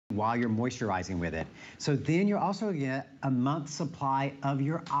while you're moisturizing with it. So then you're also gonna get a month's supply of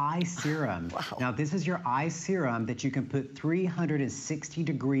your eye serum. Wow. Now this is your eye serum that you can put 360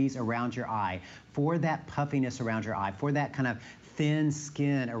 degrees around your eye for that puffiness around your eye, for that kind of thin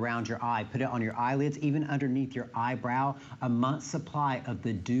skin around your eye. Put it on your eyelids, even underneath your eyebrow. A month's supply of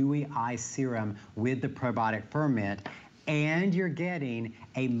the dewy eye serum with the probiotic ferment. And you're getting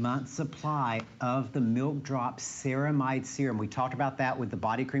a month's supply of the Milk Drop Ceramide Serum. We talked about that with the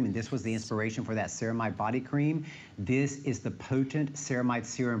body cream, and this was the inspiration for that Ceramide body cream. This is the potent Ceramide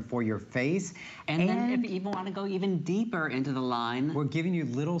Serum for your face. And then if you even want to go even deeper into the line, we're giving you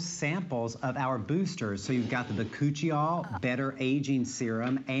little samples of our boosters. So you've got the Bakuchiol Better Aging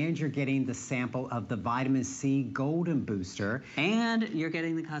Serum, and you're getting the sample of the Vitamin C Golden Booster. And you're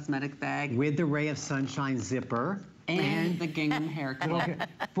getting the cosmetic bag. With the Ray of Sunshine zipper. And the gingham hair clip.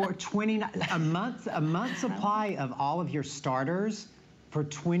 For a month supply of all of your starters for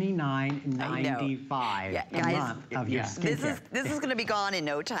 $29.95 a month of your skincare. This is going to be gone in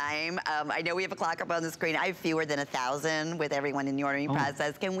no time. I know we have a clock up on the screen. I have fewer than 1,000 with everyone in the ordering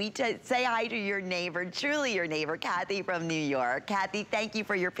process. Can we say hi to your neighbor, truly your neighbor, Kathy from New York. Kathy, thank you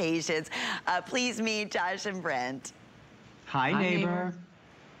for your patience. Please meet Josh and Brent. Hi, neighbor.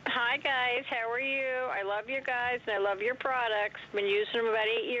 Hi guys, how are you? I love you guys and I love your products. Been using them about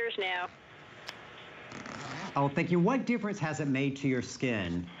 8 years now. Oh, thank you. What difference has it made to your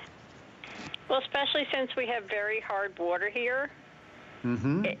skin? Well, especially since we have very hard water here.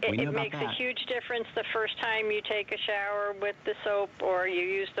 It makes a huge difference the first time you take a shower with the soap or you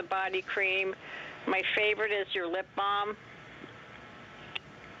use the body cream. My favorite is your lip balm.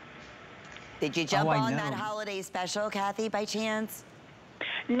 Did you jump on that holiday special, Kathy, by chance?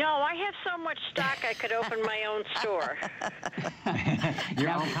 No, I have so much stock I could open my own store.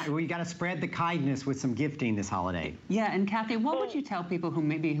 Well, you got to spread the kindness with some gifting this holiday. Yeah, and Kathy, what would you tell people who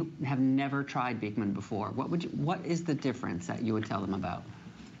maybe have never tried Beekman before? What is the difference that you would tell them about?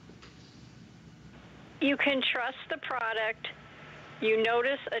 You can trust the product. You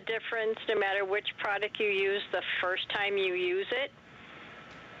notice a difference no matter which product you use the first time you use it.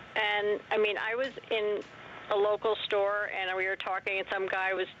 And, I mean, I was in a local store and we were talking and some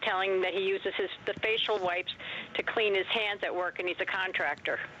guy was telling that he uses the facial wipes to clean his hands at work and he's a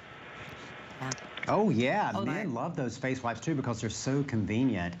contractor. Oh yeah, men love those face wipes too because they're so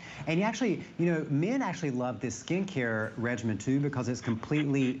convenient. And actually, you know, men actually love this skincare regimen too because it's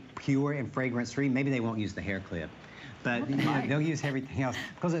completely pure and fragrance free. Maybe they won't use the hair clip, but you know, they'll use everything else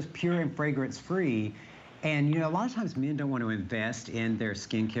because it's pure and fragrance free. And you know, a lot of times men don't want to invest in their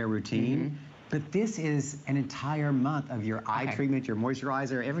skincare routine. But this is an entire month of your eye treatment, your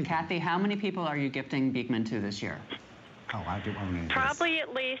moisturizer, everything. Kathy, how many people are you gifting Beekman to this year? Oh, I do want to Probably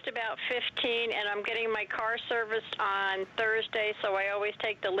at least about 15, and I'm getting my car serviced on Thursday, so I always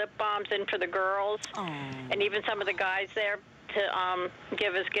take the lip balms in for the girls, and even some of the guys there to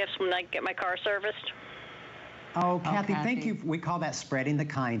give as gifts when I get my car serviced. Oh, Kathy, thank you. We call that spreading the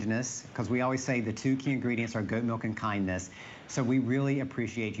kindness because we always say the two key ingredients are goat milk and kindness. So we really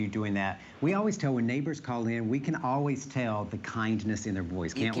appreciate you doing that. We always tell when neighbors call in, we can always tell the kindness in their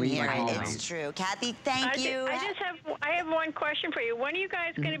voice, can't we? You can hear it. It's true. Kathy, thank you. I have one question for you. When are you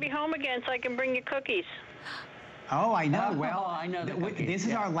guys going to be home again so I can bring you cookies? Oh, I know. Well, I know this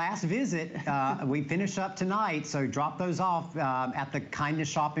is our last visit. We finish up tonight, so drop those off at the Kindness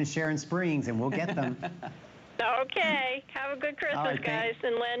Shop in Sharon Springs, and we'll get them. Okay. Have a good Christmas, guys.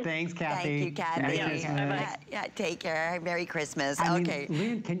 And Lynn. Thanks, Kathy. Thank you, Kathy. Yeah, take care. Merry Christmas. Okay.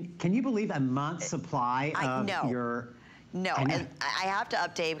 Lynn, can you believe a month's supply of your... No, and I have to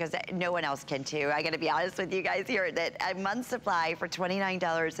update because no one else can too. I got to be honest with you guys here that a month's supply for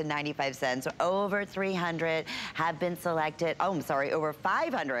 $29.95. So over 300 have been selected. Oh, I'm sorry, over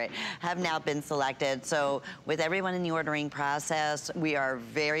 500 have now been selected. So with everyone in the ordering process, we are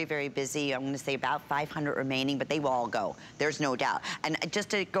very, very busy. I'm going to say about 500 remaining, but they will all go. There's no doubt. And just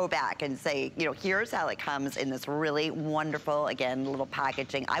to go back and say, you know, here's how it comes in this really wonderful, again, little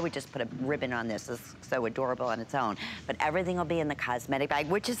packaging. I would just put a ribbon on this. It's so adorable on its own. But everything will be in the cosmetic bag,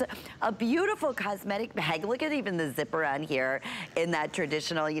 which is a beautiful cosmetic bag. Look at even the zipper on here in that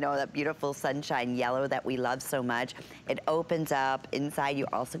traditional, you know, that beautiful sunshine yellow that we love so much. It opens up. Inside,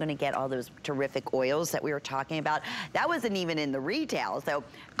 you're also going to get all those terrific oils that we were talking about. That wasn't even in the retail. So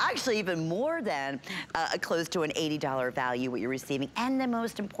actually even more than close to an $80 value what you're receiving. And the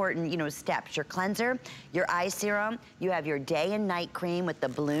most important, you know, steps, your cleanser, your eye serum, you have your day and night cream with the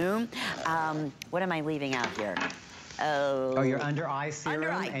bloom. What am I leaving out here? Oh, your under eye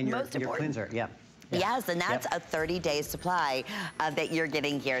serum and your cleanser, yeah. Yes, and that's a 30-day supply that you're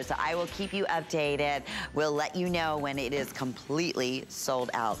getting here. So I will keep you updated. We'll let you know when it is completely sold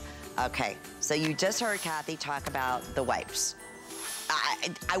out. Okay, so you just heard Kathy talk about the wipes.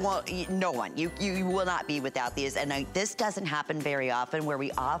 I won't, no one, you will not be without these. And this doesn't happen very often where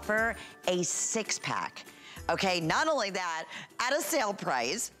we offer a 6-pack. Okay, not only that, at a sale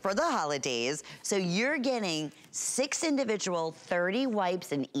price for the holidays. So you're getting 6 individual 30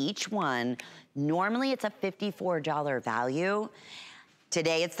 wipes in each one. Normally it's a $54 value.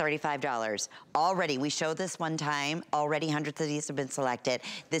 Today it's $35. Already, we showed this one time, already hundreds of these have been selected.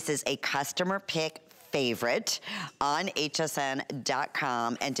 This is a customer pick favorite on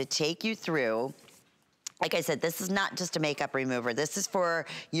hsn.com. And to take you through, like I said, this is not just a makeup remover. This is for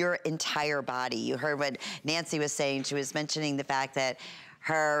your entire body. You heard what Nancy was saying. She was mentioning the fact that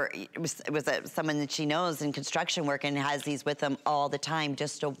someone that she knows in construction work and has these with them all the time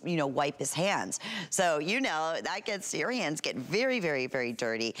just to, you know, wipe his hands. So, you know, that gets, your hands get very, very, very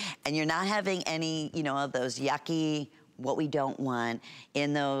dirty, and you're not having any, you know, of those yucky, what we don't want,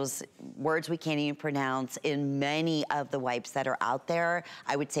 in those words we can't even pronounce, in many of the wipes that are out there.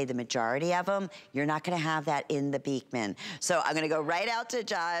 I would say the majority of them, you're not gonna have that in the Beekman. So I'm gonna go right out to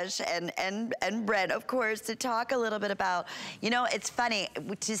Josh and Brent, of course, to talk a little bit about, you know, it's funny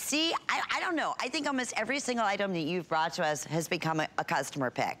to see, I don't know, I think almost every single item that you've brought to us has become a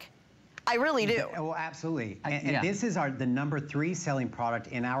customer pick. I really do. Well, absolutely. And this is the number 3 selling product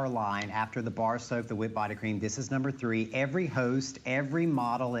in our line after the bar soap, the whipped body cream. This is number 3. Every host, every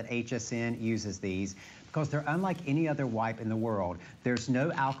model at HSN uses these because they're unlike any other wipe in the world. There's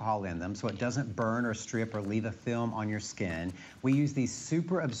no alcohol in them, so it doesn't burn or strip or leave a film on your skin. We use these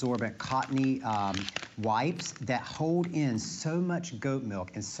super absorbent cottony wipes that hold in so much goat milk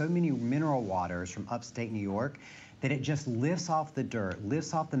and so many mineral waters from upstate New York that it just lifts off the dirt,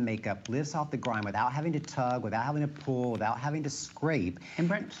 lifts off the makeup, lifts off the grime without having to tug, without having to pull, without having to scrape. And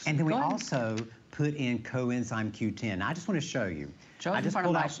Brent, and then we also put in coenzyme Q10. Now, I just want to show you. Show it in front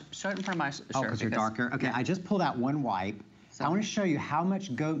of my shirt. Oh, because you're darker. Okay, I just pulled out one wipe. I want to show you how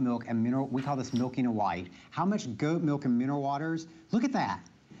much goat milk and mineral, we call this milking a white, how much goat milk and mineral waters. Look at that.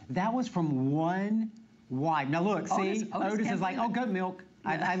 That was from one wipe. Now look, see? Otis is like, oh, goat milk.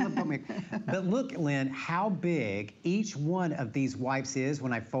 I love goat milk. But look, Lynn, how big each one of these wipes is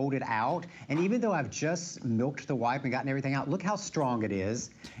when I fold it out. And even though I've just milked the wipe and gotten everything out, look how strong it is.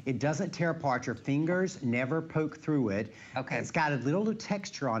 It doesn't tear apart. Your fingers never poke through it. Okay. It's got a little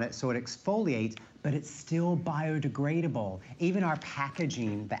texture on it, so it exfoliates, but it's still biodegradable. Even our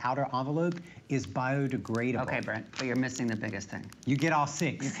packaging, the outer envelope, is biodegradable. Okay, Brent, but you're missing the biggest thing. You get all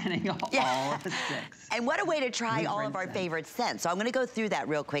 6. You're getting all of the 6. And what a way to try all of our favorite scents. So I'm gonna go through that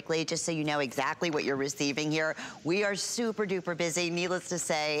real quickly just so you know exactly what you're receiving here. We are super duper busy, needless to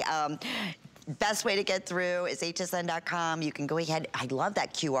say. Best way to get through is hsn.com. You can go ahead. I love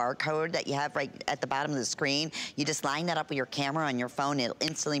that QR code that you have right at the bottom of the screen. You just line that up with your camera on your phone. It'll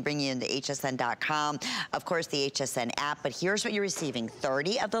instantly bring you into hsn.com. Of course, the HSN app. But here's what you're receiving.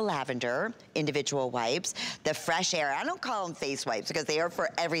 30 of the lavender individual wipes. The fresh air. I don't call them face wipes because they are for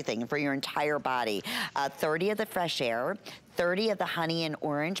everything, for your entire body. 30 of the fresh air. 30 of the honey and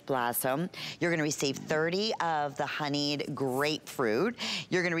orange blossom. You're gonna receive 30 of the honeyed grapefruit.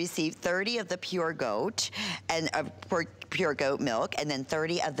 You're gonna receive 30 of the pure goat and pure goat milk, and then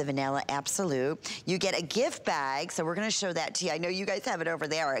 30 of the vanilla absolute. You get a gift bag, so we're gonna show that to you. I know you guys have it over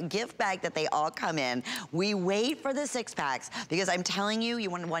there, a gift bag that they all come in. We wait for the 6-packs because I'm telling you, you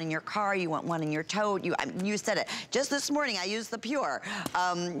want one in your car, you want one in your tote. You said it. Just this morning, I used the pure.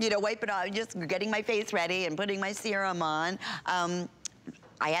 You know, wipe it off, just getting my face ready and putting my serum on.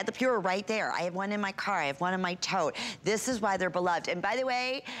 I had the Pure right there. I have one in my car. I have one in my tote. This is why they're beloved. And by the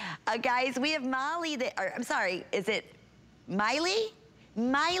way, guys, we have Molly, I'm sorry, is it Miley?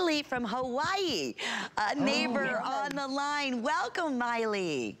 Miley from Hawaii, a neighbor on the line. Welcome,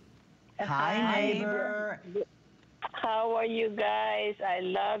 Miley. Hi, neighbor. How are you guys? I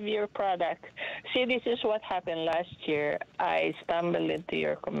love your product. See, this is what happened last year. I stumbled into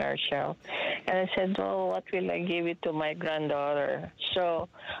your commercial, and I said, oh, what will I give it to my granddaughter? So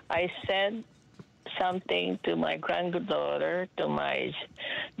I sent something to my granddaughter, to my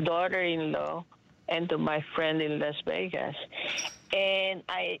daughter-in-law, and to my friend in Las Vegas. And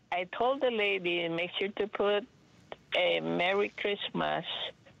I told the lady, make sure to put a Merry Christmas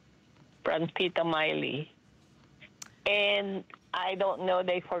from Tita Miley. And I don't know,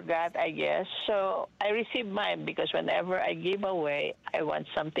 they forgot, I guess. So I received mine because whenever I give away, I want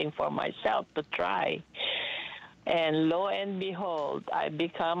something for myself to try. And lo and behold, I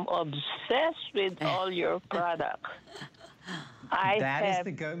become obsessed with all your products. That is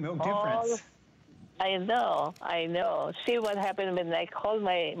the goat milk difference. I know. See what happened when I called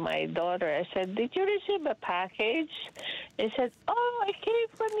my daughter. I said, did you receive a package? He said, oh, it came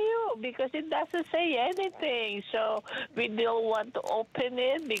from you because it doesn't say anything. So we don't want to open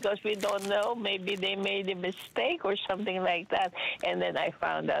it because we don't know. Maybe they made a mistake or something like that. And then I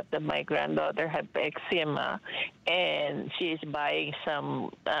found out that my granddaughter had eczema, and she's buying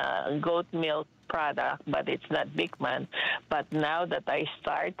some goat milk product, but it's not Beekman. But now that I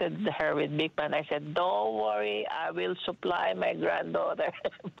started her with Beekman, I said, don't worry, I will supply my granddaughter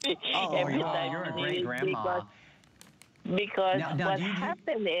every time. You're a great grandma. Because what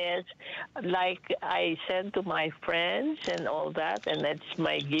happened is, like I said to my friends and all that, and that's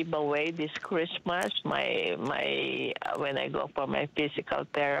my giveaway this Christmas. When I go for my physical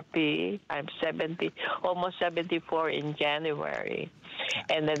therapy, I'm almost 74 in January.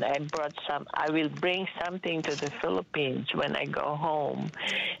 And then I will bring something to the Philippines when I go home,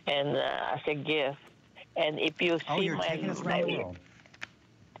 and as a gift. And if you see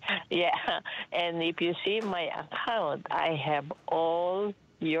and if you see my account, I have all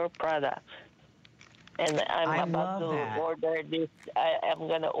your products. And I'm about to order this. I'm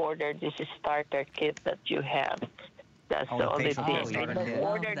going to order this starter kit that you have. That's the only thing. I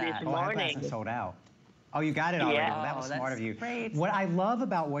ordered this morning. It sold out. Oh, you got it already. Yeah. Well, that was smart of you. Great. What I love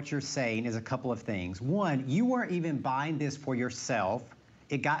about what you're saying is a couple of things. One, you weren't even buying this for yourself.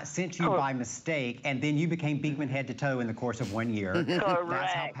 It got sent to you by mistake, and then you became Beekman head to toe in the course of 1 year. Correct.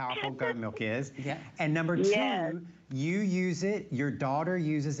 That's how powerful goat milk is. Yeah. And number two, you use it, your daughter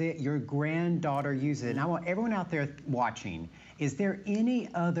uses it, your granddaughter uses it. And I want everyone out there watching, is there any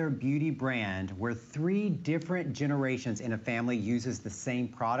other beauty brand where 3 different generations in a family uses the same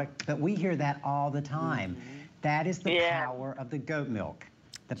product? But we hear that all the time. That is the power of the goat milk.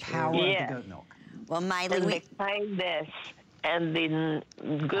 The power of the goat milk. Well, Miley, the kindness and the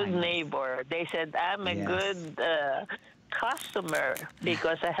good neighbor. They said, I'm a good customer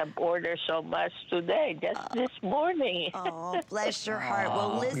because I have ordered so much today, just this morning. Oh, bless your heart.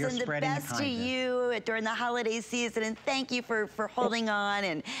 Well, listen, the best to you during the holiday season, and thank you for holding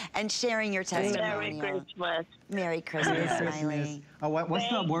on and sharing your testimony. Merry Christmas. Merry Christmas, Miley. Oh, what's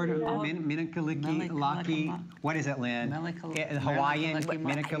the word? Minikaliki. What is it, Lynn? Hawaiian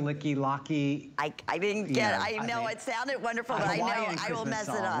Minikaliki Laki. I didn't get it. I know it sounded wonderful, but I know I will mess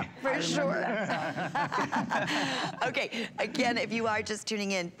it up for sure. Okay, again, if you are just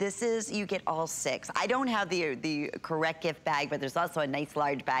tuning in, this is, you get all 6. I don't have the correct gift bag, but there's also a nice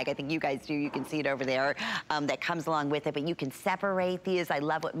large bag. I think you guys do. You can see it over there that comes along with it, but you can separate these. I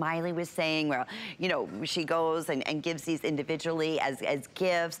love what Miley was saying, where, you know, she goes and gives these individually as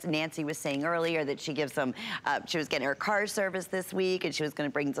gifts. Nancy was saying earlier that she gives them, she was getting her car service this week, and she was going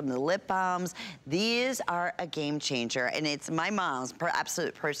to bring some of the lip balms. These are a game changer, and it's my mom's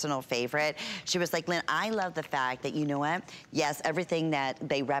absolute personal favorite. She was like, Lynn, I love the fact that, you know what, yes, everything that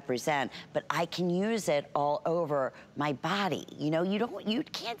they represent, but I can use it all over my body. You know, you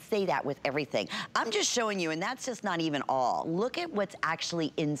can't say that with everything. I'm just showing you, and that's just not even all. Look at what's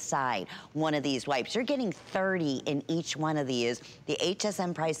actually inside one of these wipes. You're getting 30 in each one of these. The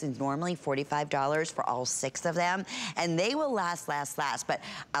HSN price is normally $45 for all 6 of them, and they will last. But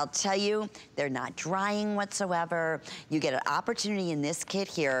I'll tell you, they're not drying whatsoever. You get an opportunity in this kit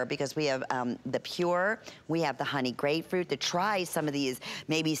here because we have the pure, we have the honey grapefruit, to try some of these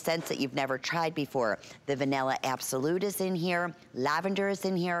maybe scents that you've never tried before. The vanilla absolute is in here, lavender is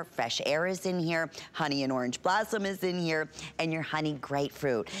in here, fresh air is in here, honey and orange blossom is in here, and your honey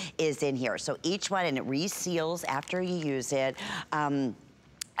grapefruit is in here. So each one, and it reseals after you use it.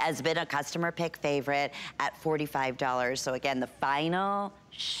 Has been a customer pick favorite at $45. So again, this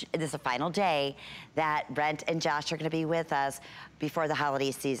is the final day that Brent and Josh are going to be with us before the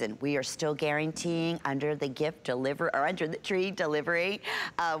holiday season. We are still guaranteeing under the under the tree delivery,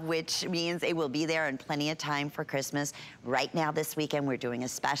 which means it will be there in plenty of time for Christmas. Right now this weekend, we're doing a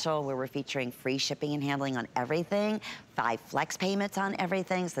special where we're featuring free shipping and handling on everything, 5 flex payments on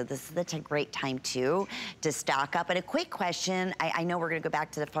everything. So this is the great time too to stock up. And a quick question, I know we're going to go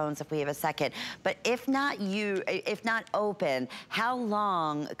back to the phones if we have a second, but if not open, how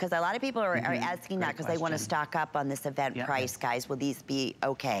long, because a lot of people are asking that because they want to stock up on this event price, guys. Will these be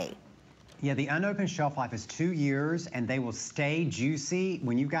okay? Yeah, the unopened shelf life is 2 years, and they will stay juicy.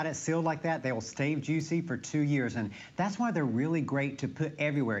 When you've got it sealed like that, they will stay juicy for 2 years. And that's why they're really great to put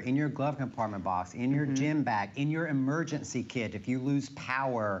everywhere, in your glove compartment box, in your gym bag, in your emergency kit. If you lose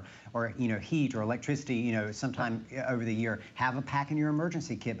power or, you know, heat or electricity, you know, sometime over the year, have a pack in your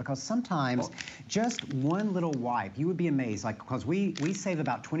emergency kit, because sometimes just one little wipe, you would be amazed. Like, because we save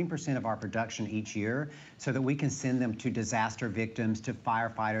about 20% of our production each year so that we can send them to disaster victims, to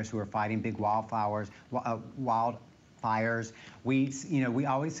firefighters who are fighting big big wildfires. We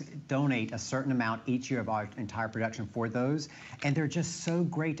always donate a certain amount each year of our entire production for those, and they're just so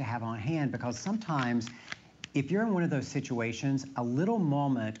great to have on hand because sometimes if you're in one of those situations, a little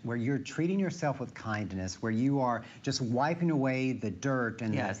moment where you're treating yourself with kindness, where you are just wiping away the dirt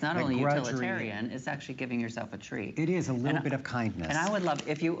and it's not only utilitarian, it's actually giving yourself a treat. It is a little bit of kindness. And I would love,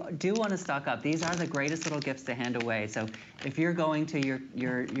 if you do want to stock up, these are the greatest little gifts to hand away. So if you're going to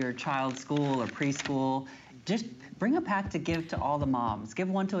your child's school or preschool, just bring a pack to give to all the moms. Give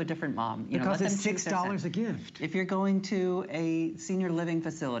one to a different mom. Because it's $6 a gift. If you're going to a senior living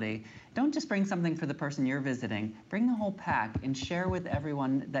facility, don't just bring something for the person you're visiting. Bring the whole pack and share with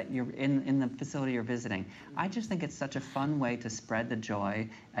everyone that you're in the facility you're visiting. I just think it's such a fun way to spread the joy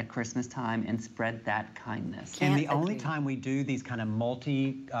at Christmas time and spread that kindness. And the only time we do these kind of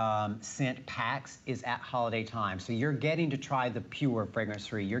multi-scent packs is at holiday time. So you're getting to try the pure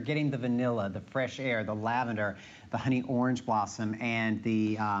fragrance-free. You're getting the vanilla, the fresh air, the lavender, the honey orange blossom, and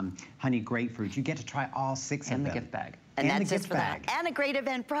the honey grapefruit. You get to try all 6 of them. And the gift bag. And that's just for that. And a great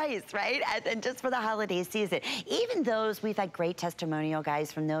event price, right? And just for the holiday season. Even those, we've had great testimonial, guys,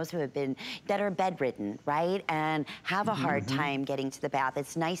 from those who have been, that are bedridden, right? And have a hard time getting to the bath.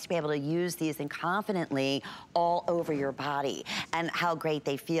 It's nice to be able to use these and confidently all over your body, and how great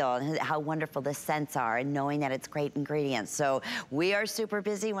they feel and how wonderful the scents are, and knowing that it's great ingredients. So we are super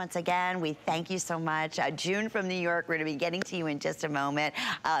busy once again. We thank you so much. June from New York, we're gonna be getting to you in just a moment.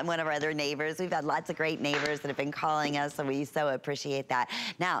 One of our other neighbors. We've had lots of great neighbors that have been calling us, so we so appreciate that.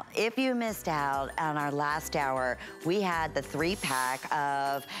 Now, if you missed out on our last hour, we had the 3-pack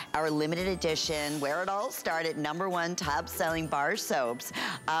of our limited edition, where it all started, #1 top selling bar soaps.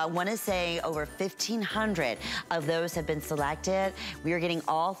 I want to say over 1,500 of those have been selected. We are getting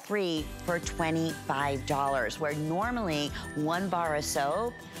all 3 for $25, where normally 1 bar of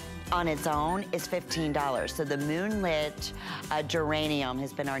soap on its own is $15. So the Moonlit Geranium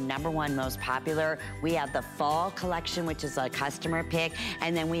has been our #1 most popular. We have the Fall Collection, which is a customer pick,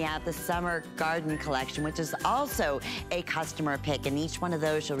 and then we have the Summer Garden Collection, which is also a customer pick. And each one of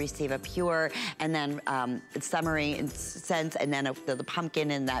those you'll receive a pure, and then summery scents, and then the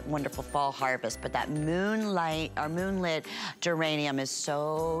pumpkin and that wonderful fall harvest. But that Moonlit Geranium is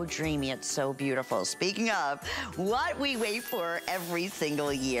so dreamy, it's so beautiful. Speaking of what we wait for every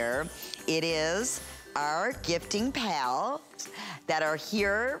single year, it is our gifting pals that are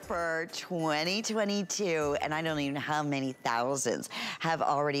here for 2022, and I don't even know how many thousands have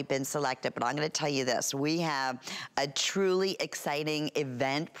already been selected, but I'm gonna tell you this, we have a truly exciting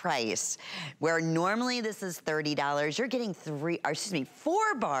event price, where normally this is $30, you're getting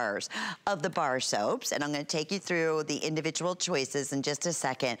 4 bars of the bar soaps, and I'm gonna take you through the individual choices in just a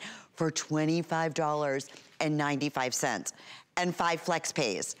second, for $25.95, and 5 flex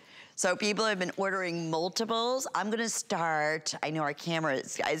pays. So people have been ordering multiples. I'm gonna start, I know our camera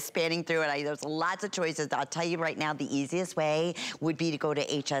is spanning through it, there's lots of choices. I'll tell you right now, the easiest way would be to go to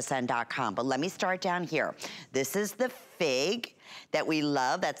hsn.com. But let me start down here. This is the fig that we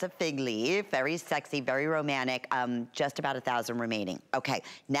love. That's a fig leaf, very sexy, very romantic, just about 1,000 remaining. Okay,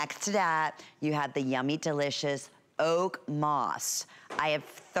 next to that, you have the yummy, delicious oak moss. I have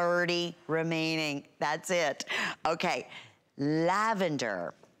 30 remaining, that's it. Okay,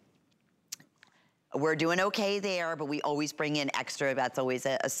 lavender. We're doing okay there, but we always bring in extra. That's always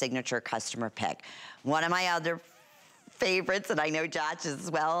a signature customer pick. One of my other favorites, and I know Josh as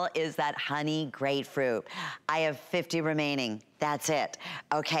well, is that honey grapefruit. I have 50 remaining. That's it.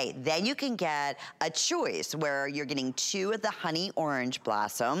 Okay, then you can get a choice where you're getting 2 of the honey orange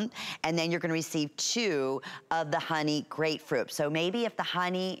blossom, and then you're gonna receive 2 of the honey grapefruit. So maybe if the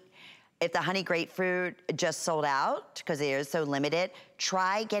honey grapefruit just sold out, because it is so limited,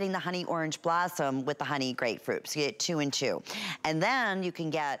 try getting the honey orange blossom with the honey grapefruit. So you get 2 and 2. And then you can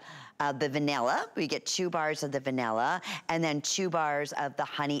get the vanilla. We get 2 bars of the vanilla, and then 2 bars of the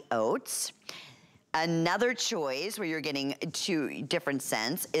honey oats. Another choice where you're getting 2 different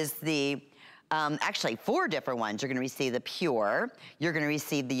scents is the, actually 4 different ones. You're gonna receive the pure, you're gonna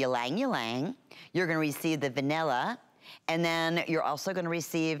receive the ylang ylang, you're gonna receive the vanilla, and then you're also gonna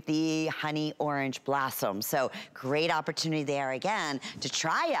receive the honey orange blossom. So great opportunity there again to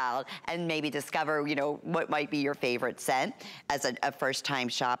try out and maybe discover, what might be your favorite scent as a first-time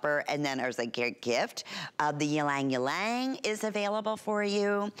shopper. And then as a gift, the ylang ylang is available for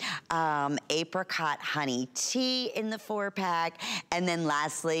you. Apricot honey tea in the 4-pack. And then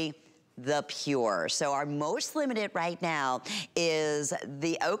lastly, the Pure. So our most limited right now is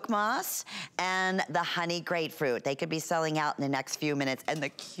the oak moss and the honey grapefruit. They could be selling out in the next few minutes. And the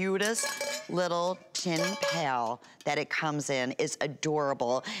cutest little tin pail that it comes in is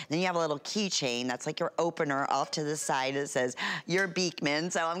adorable. Then you have a little keychain that's like your opener off to the side. It says you're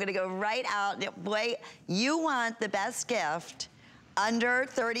Beekman. So I'm gonna go right out. Boy, you want the best gift under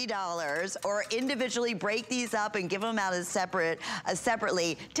 $30, or individually break these up and give them out as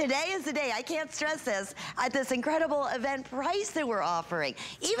separately. Today is the day, I can't stress this, at this incredible event price that we're offering.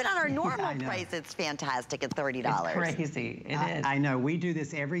 Even on our normal price, it's fantastic at $30. It's crazy, it is. I know, we do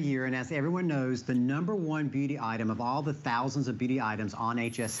this every year, and as everyone knows, the #1 beauty item of all the thousands of beauty items on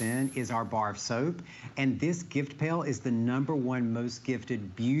HSN is our bar of soap, and this gift pail is the #1 most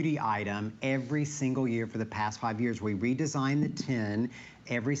gifted beauty item every single year for the past 5 years. We redesigned the tin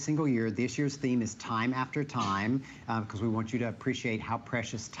every single year. This year's theme is time after time, because we want you to appreciate how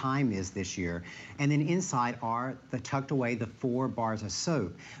precious time is this year. And then inside are tucked away the 4 bars of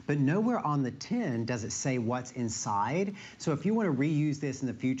soap. But nowhere on the tin does it say what's inside. So if you want to reuse this in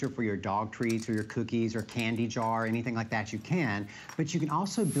the future for your dog treats or your cookies or candy jar or anything like that, you can. But you can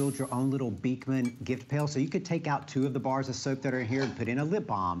also build your own little Beekman gift pail. So you could take out 2 of the bars of soap that are here and put in a lip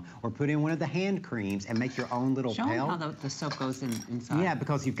balm or put in one of the hand creams and make your own little pail. Show them how the soap goes inside. Yeah,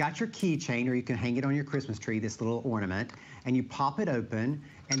 because you've got your keychain, or you can hang it on your Christmas tree, this little ornament, and you pop it open,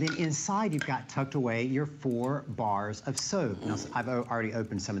 and then inside you've got tucked away your 4 bars of soap. Now, I've already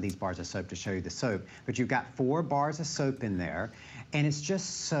opened some of these bars of soap to show you the soap, but you've got 4 bars of soap in there, and it's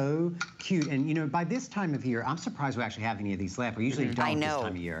just so cute. And, you know, by this time of year, I'm surprised we actually have any of these left. We usually don't this time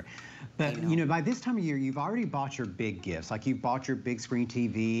of year. But, you know, by this time of year, you've already bought your big gifts. Like, you've bought your big screen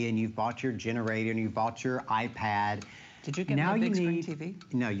TV, and you've bought your generator, and you've bought your iPad. Did you get my big screen TV?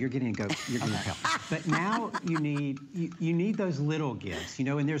 No, you're getting to go. You're going to help. But now you need those little gifts, you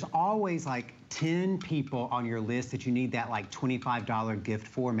know. And there's always like 10 people on your list that you need that like $25 gift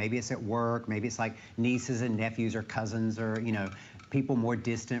for. Maybe it's at work. Maybe it's like nieces and nephews or cousins or, you know, people more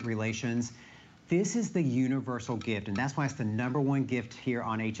distant relations. This is the universal gift, and that's why it's the #1 gift here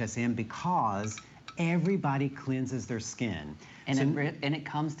on HSN, because everybody cleanses their skin. And it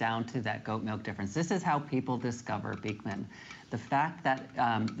comes down to that goat milk difference. This is how people discover Beekman. The fact that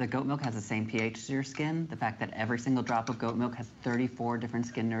the goat milk has the same pH as your skin, the fact that every single drop of goat milk has 34 different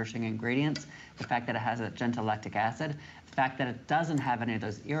skin nourishing ingredients, the fact that it has a gentle lactic acid, the fact that it doesn't have any of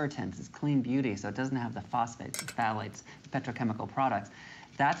those irritants, it's clean beauty, so it doesn't have the phosphates, the phthalates, the petrochemical products.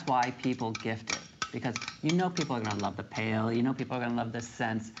 That's why people gift it. Because you know people are gonna love the pail, you know people are gonna love the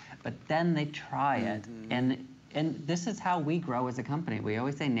scents, but then they try it, and this is how we grow as a company. We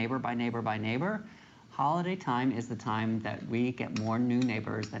always say neighbor by neighbor by neighbor. Holiday time is the time that we get more new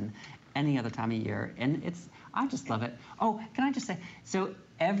neighbors than any other time of year, and I just love it. Oh, can I just say, so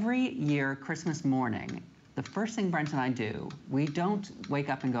every year, Christmas morning, the first thing Brent and I do, we don't wake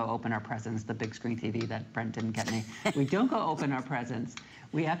up and go open our presents, the big screen TV that Brent didn't get me. We don't go open our presents.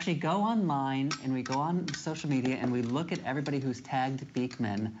 We actually go online and we go on social media and we look at everybody who's tagged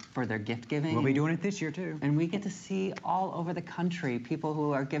Beekman for their gift giving. We'll be doing it this year too. And we get to see all over the country people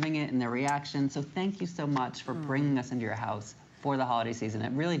who are giving it and their reaction. So thank you so much for bringing us into your house for the holiday season.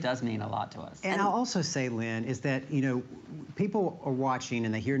 It really does mean a lot to us. And I'll also say, Lynn, is that, you know, people are watching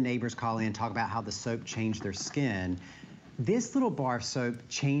and they hear neighbors call in and talk about how the soap changed their skin. This little bar of soap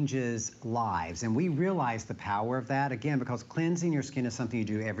changes lives, and we realize the power of that, again, because cleansing your skin is something you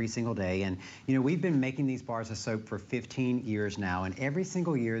do every single day. And, you know, we've been making these bars of soap for 15 years now, and every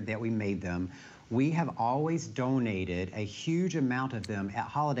single year that we made them, we have always donated a huge amount of them at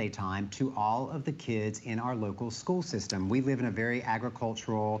holiday time to all of the kids in our local school system. We live in a very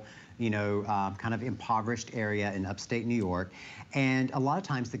agricultural, you know, kind of impoverished area in upstate New York. And a lot of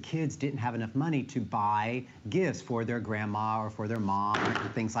times the kids didn't have enough money to buy gifts for their grandma or for their mom or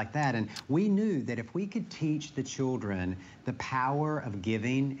things like that. And we knew that if we could teach the children the power of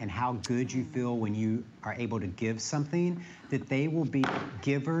giving and how good you feel when you are able to give something, that they will be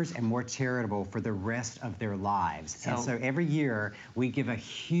givers and more charitable for the rest of their lives. And so every year we give a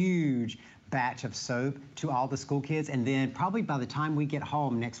huge batch of soap to all the school kids, and then probably by the time we get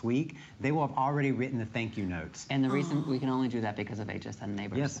home next week, they will have already written the thank you notes. And the reason we can only do that because of HSN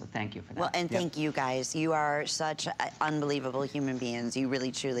Neighbors, yes. So thank you for that. Well, and thank you guys. You are such unbelievable human beings. You really,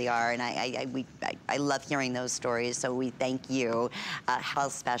 truly are, and I love hearing those stories, so we thank you. How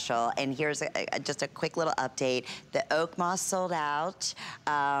special. And here's just a quick little update. The oak moss sold out,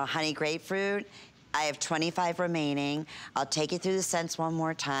 honey grapefruit, I have 25 remaining. I'll take you through the scents one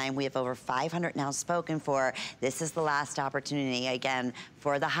more time. We have over 500 now spoken for. This is the last opportunity. Again,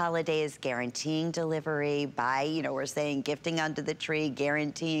 for the holidays, guaranteeing delivery by, you know, we're saying gifting under the tree,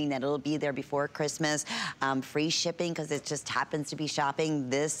 guaranteeing that it'll be there before Christmas, free shipping because it just happens to be shopping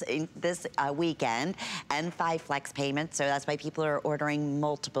this weekend, and 5 flex payments. So that's why people are ordering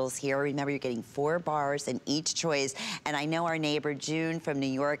multiples here. Remember, you're getting 4 bars in each choice. And I know our neighbor June from New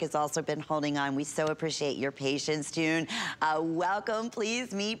York has also been holding on. We so appreciate your patience, June. Welcome.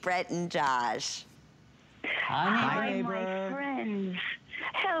 Please meet Brett and Josh. Hi, my friends.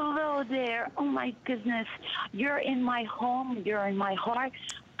 Hello there. Oh, my goodness. You're in my home. You're in my heart.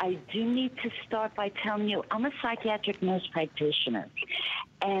 I do need to start by telling you I'm a psychiatric nurse practitioner.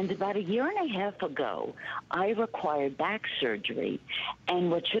 And about 1.5 years ago, I required back surgery. And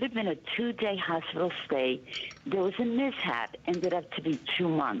what should have been a 2-day hospital stay, there was a mishap, ended up to be 2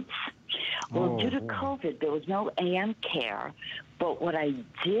 months. Well, due to COVID, there was no AM care. But what I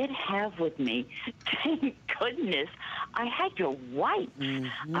did have with me, thank goodness, I had your wipes,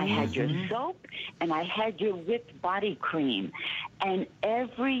 I had your soap, and I had your whipped body cream. And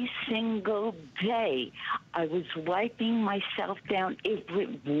every single day, I was wiping myself down. If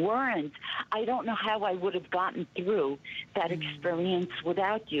it weren't, I don't know how I would have gotten through that experience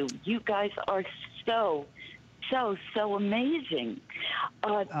without you. You guys are so amazing.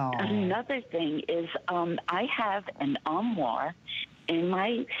 Another thing is I have an armoire in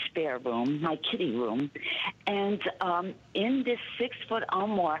my spare room, my kitty room, and in this 6-foot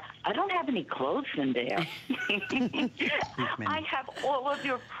armoire, I don't have any clothes in there. I have all of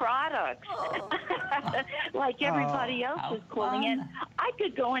your products. Like everybody else is calling in, I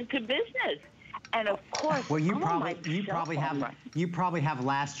could go into business. And of course, well, you probably have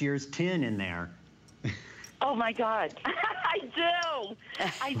last year's 10 in there. Oh my God, I do.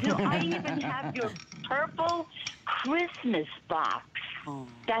 I even have your purple Christmas box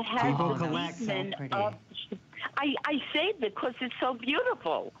that has the Beekman up. I saved it because it's so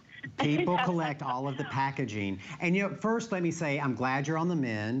beautiful. People collect all of the packaging. And you know, first let me say I'm glad you're on the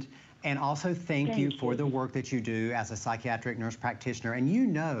mend. And also thank you for the work that you do as a psychiatric nurse practitioner. And you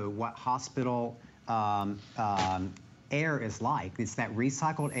know what hospital air is like. It's that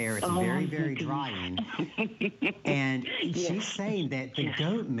recycled air. It's very, very drying. And she's saying that the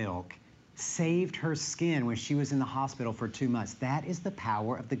goat milk saved her skin when she was in the hospital for 2 months. That is the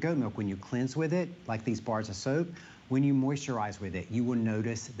power of the goat milk. When you cleanse with it, like these bars of soap, when you moisturize with it, you will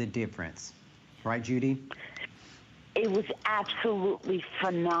notice the difference. Right, Judy? It was absolutely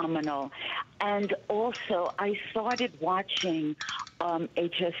phenomenal. And also, I started watching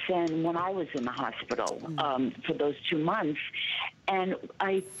HSN when I was in the hospital for those 2 months. And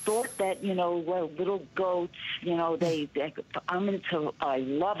I thought that, you know, well, little goats, you know, I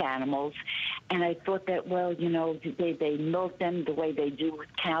love animals. And I thought that, well, you know, they milk them the way they do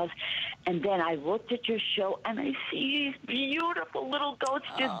with cows. And then I looked at your show, and I see these beautiful little goats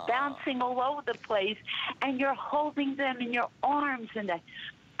just bouncing all over the place. And you're holding them in your arms. And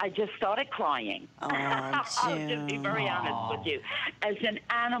I just started crying. I'll just be very honest with you. As an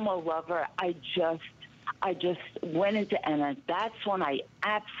animal lover, I just went into, and that's when I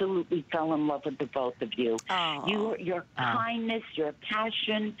absolutely fell in love with the both of you. Your kindness, your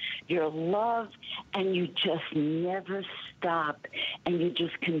passion, your love, and you just never stop, and you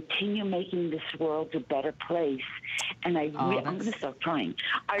just continue making this world a better place. And I'm going to stop crying.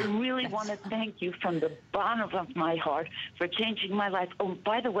 I really want to thank you from the bottom of my heart for changing my life. Oh,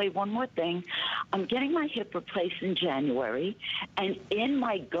 by the way, one more thing. I'm getting my hip replaced in January, and in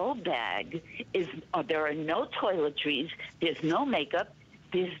my go bag there are no toiletries, there's no makeup,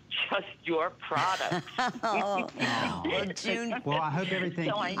 there's just your products. Well, June. Well, I hope everything.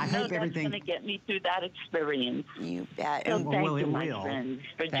 So I know that's going to get me through that experience. You bet. So thank you, it my will. friends,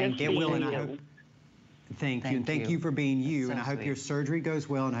 for just It will, being and I you. hope. Thank you, and thank you for being you, So and I hope sweet. your surgery goes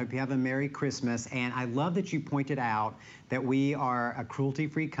well, and I hope you have a Merry Christmas. And I love that you pointed out that we are a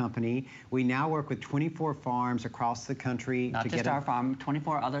cruelty-free company. We now work with 24 farms across the country. Not just our farm,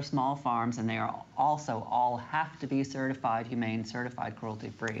 24 other small farms, and they are also all have to be certified humane, certified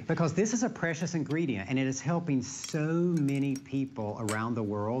cruelty-free. Because this is a precious ingredient, and it is helping so many people around the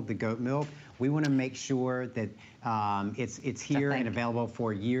world, the goat milk. We want to make sure that it's here and available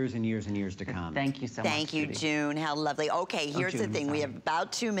for years and years and years to come. Thank you so much, Thank you, Judy. June. How lovely. Okay, here's the thing. We have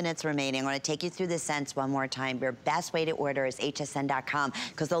about 2 minutes remaining. I'm going to take you through the scents one more time. Your best way to order is hsn.com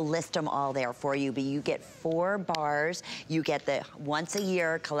because they'll list them all there for you. But you get 4 bars. You get the once a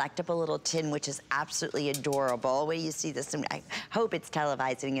year collectible little tin, which is absolutely adorable. When you see this, I hope it's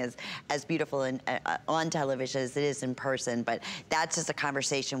televising as beautiful on television as it is in person. But that's just a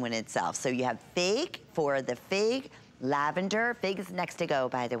conversation in itself. So you have fig for the fig, lavender, figs next to go,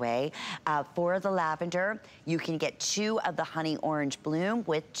 by the way. For the lavender, you can get 2 of the honey orange bloom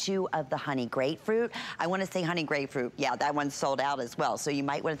with 2 of the honey grapefruit. I want to say honey grapefruit. Yeah, that one's sold out as well. So you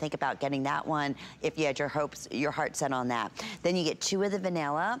might want to think about getting that one if you had your heart set on that. Then you get 2 of the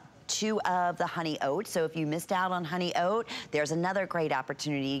vanilla, 2 of the honey oat. So if you missed out on honey oat, there's another great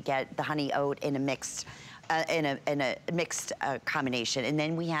opportunity to get the honey oat in a mixed combination. And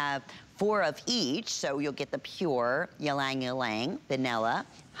then we have 4 of each, so you'll get the pure ylang ylang vanilla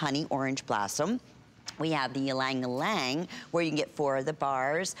honey orange blossom. We have the ylang ylang, where you can get 4 of the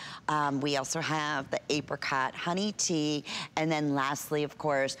bars. We also have the apricot honey tea. And then lastly, of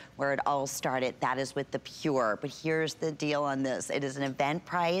course, where it all started, that is with the pure. But here's the deal on this. It is an event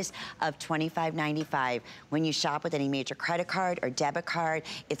price of $25.95. When you shop with any major credit card or debit card,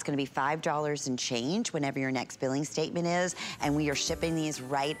 it's gonna be $5 and change whenever your next billing statement is. And we are shipping these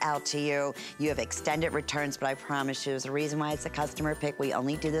right out to you. You have extended returns, but I promise you, there's a reason why it's a customer pick. We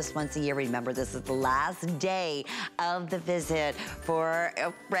only do this once a year. Remember, this is the last day of the visit for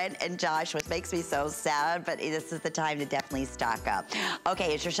Brent and Josh, which makes me so sad, but this is the time to definitely stock up.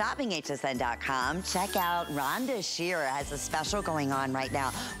 Okay, as you're shopping hsn.com, check out Rhonda Shearer has a special going on right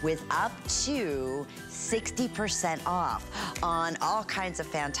now with up to 60% off on all kinds of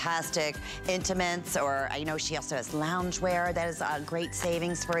fantastic intimates, or I know she also has loungewear that is great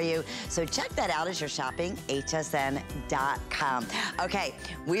savings for you. So check that out as you're shopping hsn.com. Okay,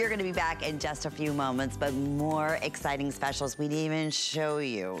 we are going to be back in just a few moments, but more exciting specials we didn't even show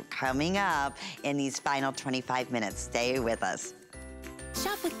you coming up in these final 25 minutes. Stay with us.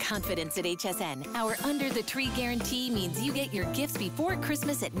 Shop with confidence at HSN. Our Under the Tree guarantee means you get your gifts before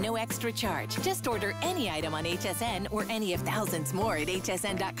Christmas at no extra charge. Just order any item on HSN or any of thousands more at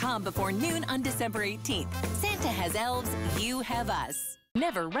hsn.com before noon on December 18th. Santa has elves, you have us.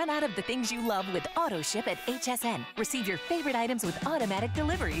 Never run out of the things you love with AutoShip at HSN. Receive your favorite items with automatic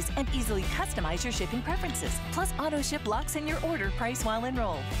deliveries and easily customize your shipping preferences. Plus, AutoShip locks in your order price while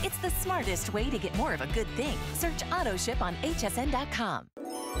enrolled. It's the smartest way to get more of a good thing. Search AutoShip on hsn.com.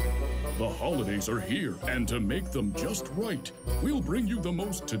 The holidays are here, and to make them just right, we'll bring you the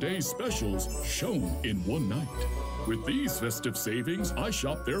most today's specials shown in one night. With these festive savings, I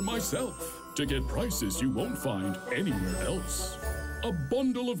shop there myself to get prices you won't find anywhere else. A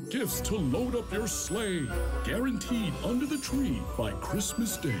bundle of gifts to load up your sleigh, guaranteed under the tree by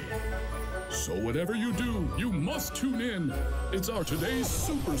Christmas Day. So whatever you do, you must tune in. It's our today's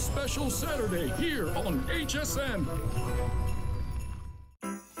super special Saturday here on HSN.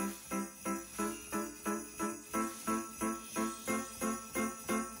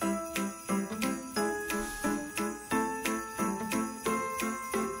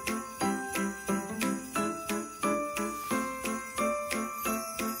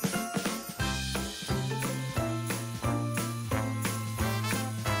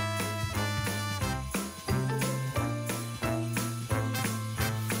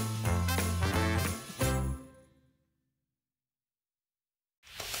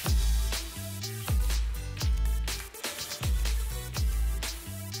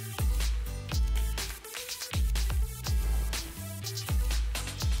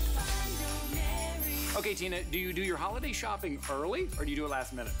 Okay, Tina, do you do your holiday shopping early or do you do it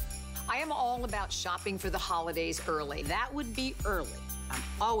last minute? I am all about shopping for the holidays early. That would be early. I'm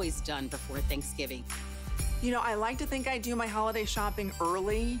always done before Thanksgiving. You know, I like to think I do my holiday shopping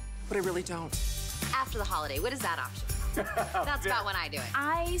early, but I really don't. After the holiday, what is that option? That's about when I do it.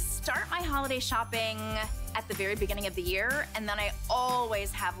 I start my holiday shopping at the very beginning of the year, and then I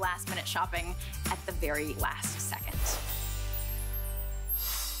always have last minute shopping at the very last second.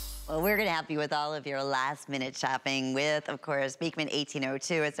 Well, we're going to help you with all of your last-minute shopping with, of course, Beekman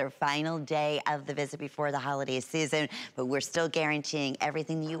 1802. It's our final day of the visit before the holiday season, but we're still guaranteeing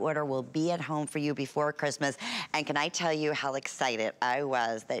everything that you order will be at home for you before Christmas. And can I tell you how excited I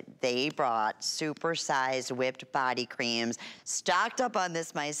was that they brought super-sized whipped body creams. Stocked up on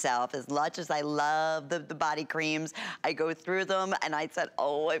this myself. As much as I love the body creams, I go through them, and I said,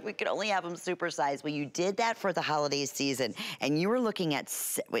 oh, if we could only have them super-sized. Well, you did that for the holiday season, and you were looking at,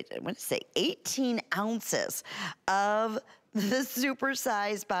 I want to say 18 ounces of the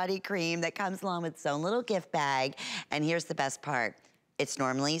super-sized body cream that comes along with its own little gift bag. And here's the best part. It's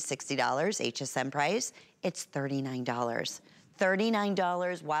normally $60 HSN price. It's $39.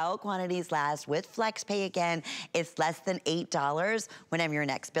 $39 while quantities last with FlexPay again. It's less than $8 whenever your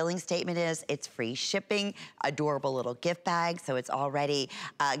next billing statement is. It's free shipping, adorable little gift bag, so it's already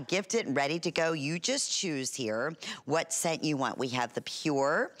gifted and ready to go. You just choose here what scent you want. We have the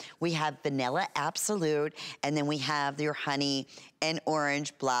pure, we have vanilla absolute, and then we have your honey and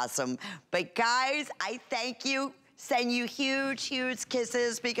orange blossom. But guys, I thank you send you huge, huge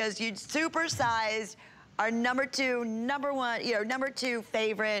kisses because you supersized our number two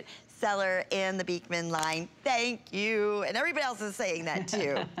favorite seller in the Beekman line. Thank you. And everybody else is saying that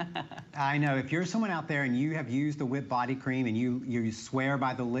too. I know. If you're someone out there and you have used the whipped body cream and you swear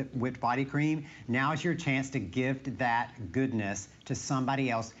by the whipped body cream, now is your chance to gift that goodness to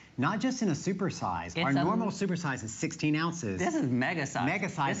somebody else. Not just in a super size. Our normal super size is 16 ounces. This is mega size. Mega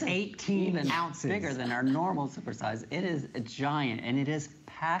size, this is 18 ounces. Bigger than our normal super size. It is a giant, and it is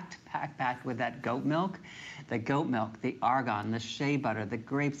packed with that goat milk. The goat milk, the argan, the shea butter, the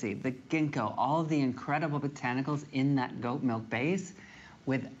grapeseed, the ginkgo, all of the incredible botanicals in that goat milk base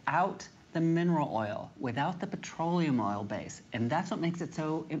without the mineral oil, without the petroleum oil base. And that's what makes it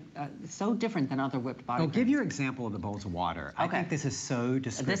so different than other whipped body creams. Give your example of the bowls of water. Okay. I think this is so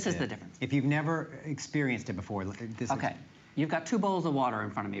descriptive. This is the difference. If you've never experienced it before, Okay, you've got 2 bowls of water in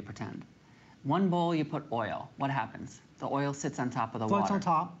front of me, pretend. One bowl, you put oil. What happens? The oil sits on top of the water. Floats on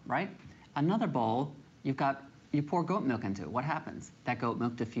top. Right? Another bowl, you pour goat milk into. What happens? That goat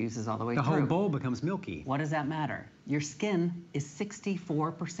milk diffuses all the way through. The whole bowl becomes milky. What does that matter? Your skin is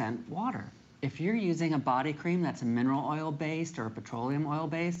 64% water. If you're using a body cream that's a mineral oil based or a petroleum oil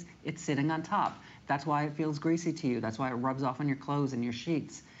based, it's sitting on top. That's why it feels greasy to you. That's why it rubs off on your clothes and your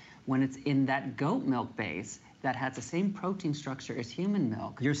sheets. When it's in that goat milk base, that has the same protein structure as human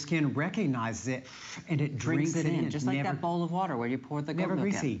milk. Your skin recognizes it and it drinks it in. Just like that bowl of water where you pour the goat milk in. Never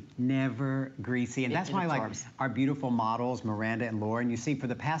greasy. Never greasy. And that's why, like, our beautiful models, Miranda and Lauren, you see for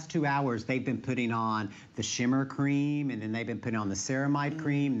the past 2 hours, they've been putting on the shimmer cream, and then they've been putting on the ceramide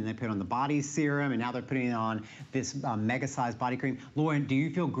cream, and they put on the body serum, and now they're putting on this mega-sized body cream. Lauren, do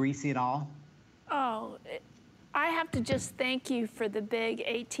you feel greasy at all? Oh, I have to just thank you for the big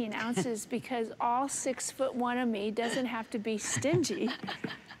 18 ounces because all 6'1" of me doesn't have to be stingy.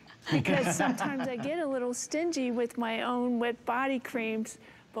 Because sometimes I get a little stingy with my own whipped body creams,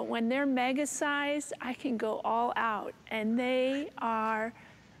 but when they're mega sized, I can go all out. And they are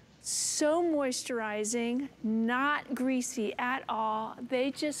so moisturizing, not greasy at all.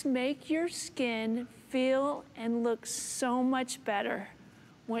 They just make your skin feel and look so much better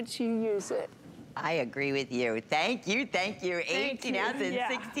once you use it. I agree with you. Thank you, thank you. 18 ounces,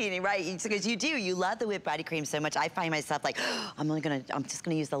 16, right? Because you love the whipped body cream so much. I find myself like, I'm just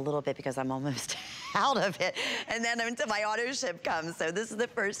gonna use a little bit because I'm almost out of it. And then until my auto ship comes. So this is the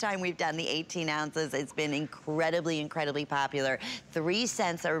first time we've done the 18 ounces. It's been incredibly, incredibly popular. 3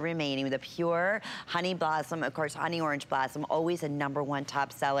 cents are remaining. The pure honey blossom, of course, honey orange blossom, always a #1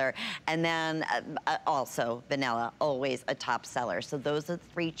 top seller. And then also vanilla, always a top seller. So those are the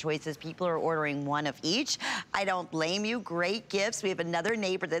 3 choices. People are ordering 1 of each. I don't blame you. Great gifts. We have another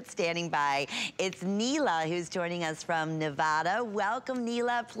neighbor that's standing by. It's Neela who's joining us from Nevada. Welcome,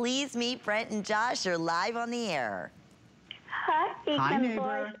 Neela. Please meet Brent and Josh. You're live on the air. Hi, Beekman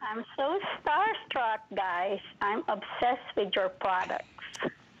boys. I'm so starstruck, guys. I'm obsessed with your products.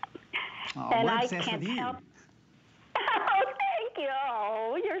 Oh, and we're I obsessed can't with you. help. Oh, thank you.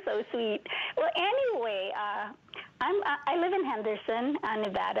 Oh, you're so sweet. Well, anyway, I live in Henderson,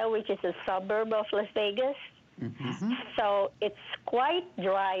 Nevada, which is a suburb of Las Vegas. Mm-hmm. So it's quite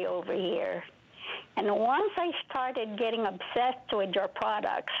dry over here. And once I started getting obsessed with your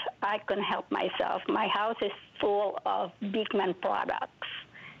products, I couldn't help myself. My house is full of Beekman products.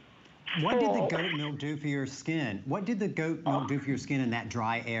 What did the goat milk do for your skin? What did the goat milk do for your skin in that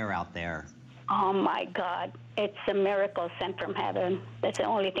dry air out there? Oh, my God. It's a miracle sent from heaven. That's the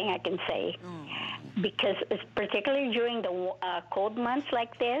only thing I can say. Because it's particularly during the cold months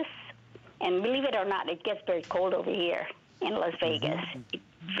like this, and believe it or not, it gets very cold over here in Las Vegas. It's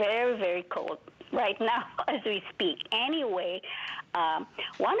very, very cold right now as we speak. Anyway,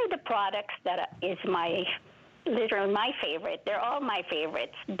 one of the products that is literally my favorite, they're all my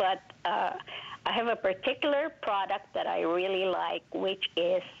favorites, but I have a particular product that I really like, which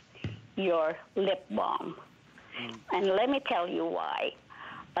is your lip balm. And let me tell you why.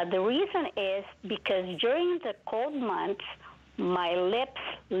 The reason is because during the cold months, my lips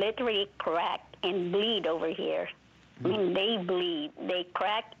literally crack and bleed over here. I mean, they bleed. They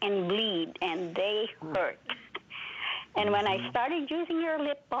crack and bleed, and they hurt. And when I started using your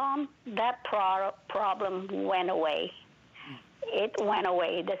lip balm, that problem went away. It went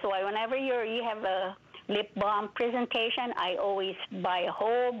away. That's why whenever you have a lip balm presentation, I always buy a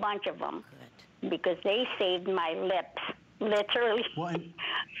whole bunch of them because they saved my lips, literally. Well,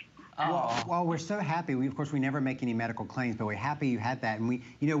 Well, we're so happy. Of course, we never make any medical claims, but we're happy you had that. And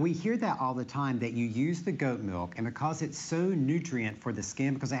we hear that all the time, that you use the goat milk, and because it's so nutrient for the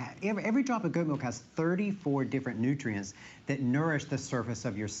skin, because every drop of goat milk has 34 different nutrients that nourish the surface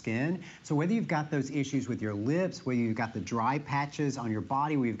of your skin. So whether you've got those issues with your lips, whether you've got the dry patches on your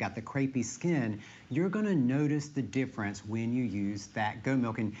body, where you've got the crepey skin, you're gonna notice the difference when you use that goat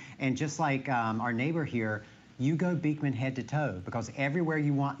milk. And just like our neighbor here, you go Beekman head to toe, because everywhere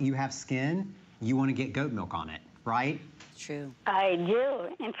you have skin, you want to get goat milk on it, right? True. I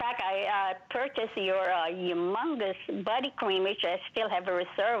do. In fact, I purchased your humongous body cream, which I still have a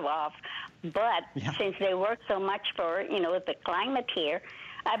reserve of. But since they work so much for, the climate here,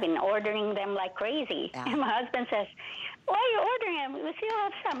 I've been ordering them like crazy. And my husband says, "Why are you ordering them? We still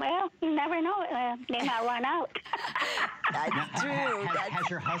have some." Well, you never know. They might run out. That's true.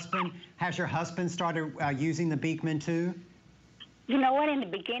 Has your husband started using the Beekman too? You know what? In the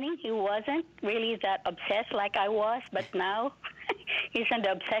beginning, he wasn't really that obsessed like I was, but now he's in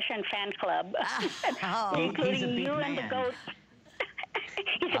the Obsession fan club, including you and the goat.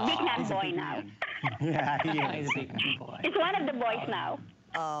 He's a Beekman boy now. Yeah, he is. He's a Beekman boy. He's one of the boys now.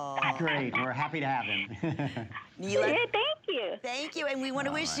 Oh, great. We're happy to have him. Neela, yeah, thank you. Thank you, and we want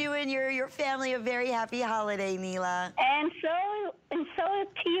to wish you and your family a very happy holiday, Neela. And so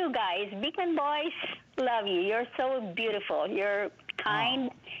to you guys, Beekman boys, love you. You're so beautiful. You're kind.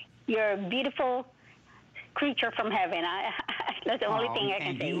 You're a beautiful creature from heaven. That's the only thing I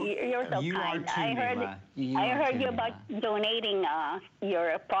can say. You're so kind. I heard you about donating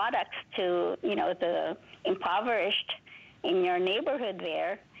your products to the impoverished in your neighborhood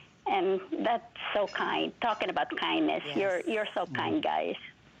there, and that's so kind. Talking about kindness, you're so kind, guys.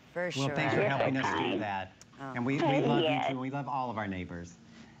 For sure. Well, thanks for helping us do that. And we love you too. We love all of our neighbors.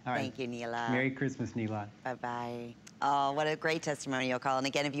 All right. Thank you, Neela. Merry Christmas, Neela. Bye-bye. Oh, what a great testimonial call. And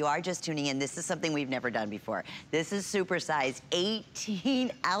again, if you are just tuning in, this is something we've never done before. This is supersized.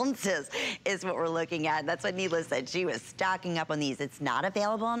 18 ounces is what we're looking at. That's what Neela said. She was stocking up on these. It's not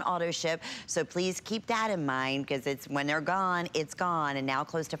available on auto ship, so please keep that in mind, because it's when they're gone, it's gone. And now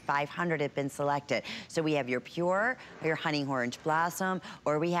close to 500 have been selected. So we have your pure, your honey orange blossom,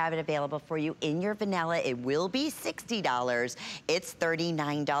 or we have it available for you in your vanilla. It will be $60. It's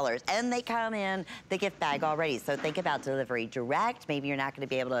 $39. And they come in the gift bag already. So think about delivery direct. Maybe you're not going to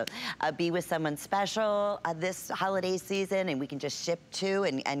be able to be with someone special this holiday season, and we can just ship to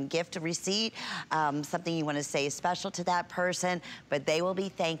and gift a receipt, something you want to say special to that person, but they will be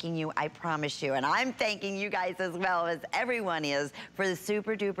thanking you, I promise you. And I'm thanking you guys as well, as everyone is, for the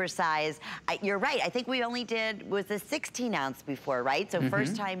super duper size. You're right. I think we only was the 16 ounce before, right? So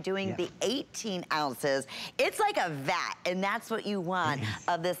first time doing the 18 ounces. It's like a vat, and that's what you want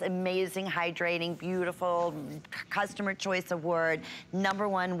of this amazing, hydrating, beautiful, Customer Choice Award,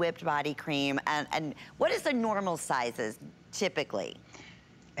 #1 whipped body cream. And what is the normal sizes typically?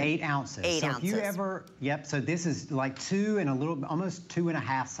 8 ounces. 8 ounces. If you ever, so this is like almost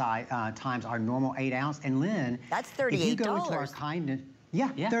 2.5 times our normal 8 ounce. And Lynn, that's $38. If you go to our kindness,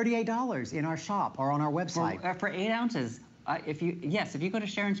 $38 in our shop or on our website. For 8 ounces. If you go to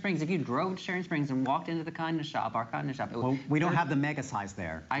Sharon Springs, if you drove to Sharon Springs and walked into the kindness shop, our kindness shop. Well, we don't have the mega size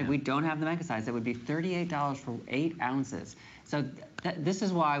there. We don't have the mega size. It would be $38 for 8 ounces. So this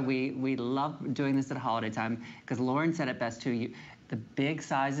is why we love doing this at holiday time, because Lauren said it best too. The big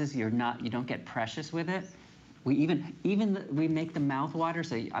sizes, you don't get precious with it. We we make the mouth water,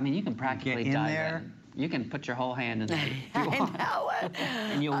 so you can practically dive in. You can put your whole hand in there if you want. I know it.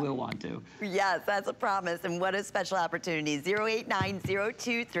 And you will want to. Yes, that's a promise. And what a special opportunity.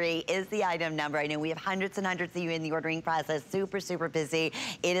 089023 is the item number. I know we have hundreds and hundreds of you in the ordering process. Super, super busy.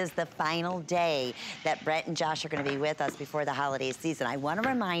 It is the final day that Brett and Josh are going to be with us before the holiday season. I want to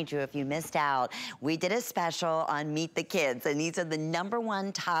remind you, if you missed out, we did a special on Meet the Kids. And these are the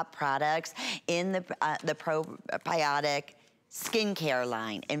 #1 top products in the probiotic skincare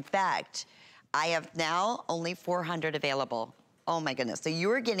line. In fact, I have now only 400 available. Oh my goodness. So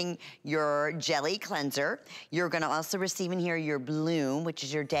you're getting your jelly cleanser. You're gonna also receive in here your Bloom, which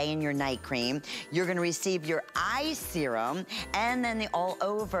is your day and your night cream. You're gonna receive your eye serum, and then the all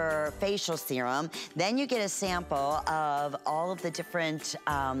over facial serum. Then you get a sample of all of the different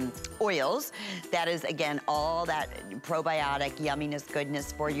oils. That is, again, all that probiotic yumminess,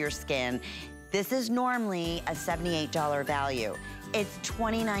 goodness for your skin. This is normally a $78 value. it's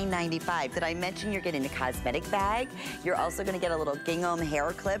 $29.95. Did I mention you're getting a cosmetic bag? You're also gonna get a little gingham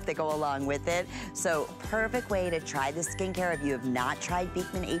hair clip that go along with it. So perfect way to try the skincare. If you have not tried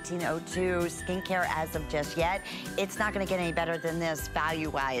Beekman 1802 skincare as of just yet, it's not gonna get any better than this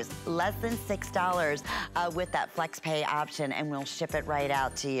value-wise. Less than $6 with that flex pay option, and we'll ship it right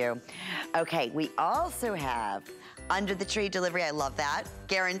out to you. Okay, we also have under the tree delivery. I love that,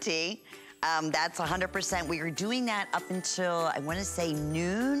 guarantee. That's 100%. We are doing that up until, I want to say,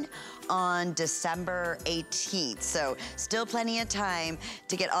 noon on December 18th. So still plenty of time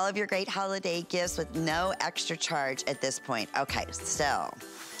to get all of your great holiday gifts with no extra charge at this point. Okay, so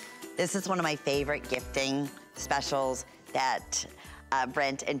this is one of my favorite gifting specials that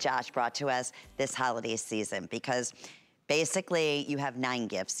Brent and Josh brought to us this holiday season, because basically, you have 9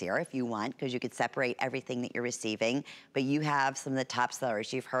 gifts here if you want, because you could separate everything that you're receiving, but you have some of the top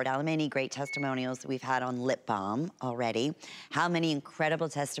sellers. You've heard how many great testimonials that we've had on lip balm already, how many incredible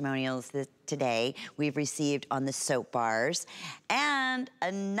testimonials today we've received on the soap bars, and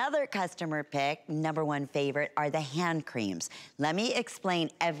another customer pick, #1 favorite, are the hand creams. Let me explain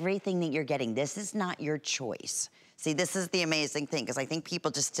everything that you're getting. This is not your choice. See, this is the amazing thing, because I think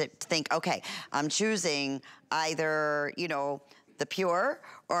people just think, okay, I'm choosing either, you know, the Pure,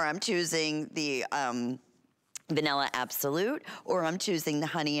 or I'm choosing the Vanilla Absolute, or I'm choosing the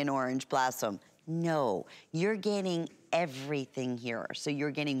Honey and Orange Blossom. No, you're getting everything here. So you're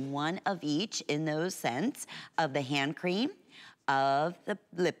getting one of each in those scents of the hand cream, of the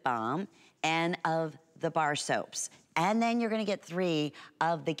lip balm, and of the bar soaps. And then you're gonna get 3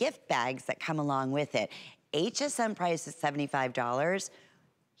 of the gift bags that come along with it. HSN price is $75.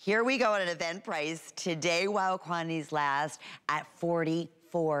 Here we go at an event price today while quantities last at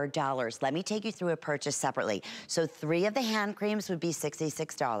 $44. Let me take you through a purchase separately. So 3 of the hand creams would be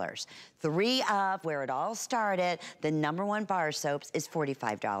 $66. 3 of, where it all started, the #1 bar soaps is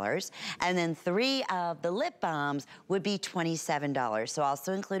 $45. And then 3 of the lip balms would be $27. So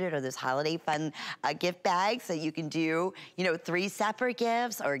also included are those holiday fun gift bags that you can do, you know, 3 separate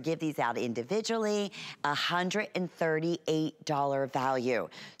gifts or give these out individually. $138 value.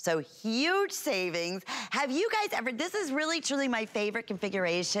 So huge savings. Have you guys ever, this is really truly my favorite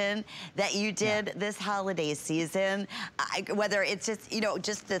configuration that you did this holiday season. Whether it's just, you know,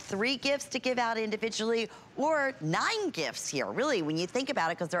 just the 3 gifts to give out individually, or 9 gifts here, really, when you think about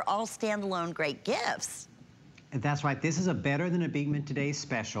it, because they're all standalone great gifts. That's right. This is a better than a Beekman Today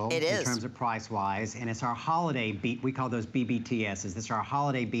special. It is. In terms of price-wise, and it's our holiday, we call those BBTSs. This is our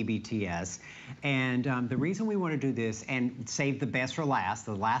holiday BBTS. And the reason we want to do this and save the best for last,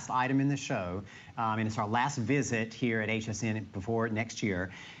 the last item in the show, and it's our last visit here at HSN before next year,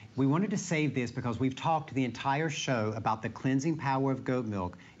 we wanted to save this because we've talked the entire show about the cleansing power of goat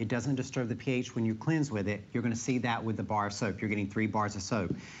milk. It doesn't disturb the pH when you cleanse with it. You're going to see that with the bar of soap. You're getting 3 bars of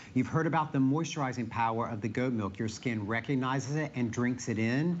soap. You've heard about the moisturizing power of the goat milk. Your skin recognizes it and drinks it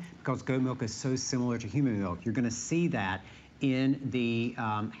in because goat milk is so similar to human milk. You're going to see that in the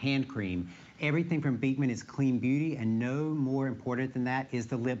hand cream. Everything from Beekman is clean beauty, and no more important than that is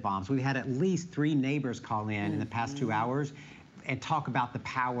the lip balms. We've had at least 3 neighbors call in the past 2 hours and talk about the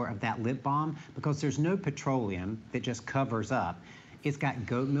power of that lip balm, because there's no petroleum that just covers up. It's got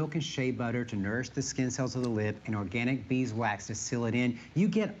goat milk and shea butter to nourish the skin cells of the lip and organic beeswax to seal it in. You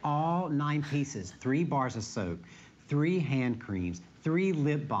get all 9 pieces, 3 bars of soap, 3 hand creams, 3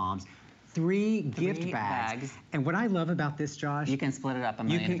 lip balms, 3 gift bags. And what I love about this, Josh, you can split it up a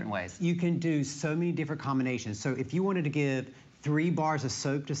million different ways. You can do so many different combinations. So if you wanted to give 3 bars of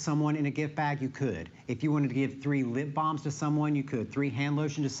soap to someone in a gift bag, you could. If you wanted to give 3 lip balms to someone, you could. 3 hand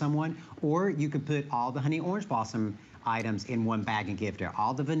lotion to someone, or you could put all the Honey Orange Blossom items in one bag and gift it,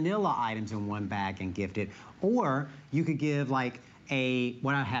 all the vanilla items in one bag and gift it, or you could give like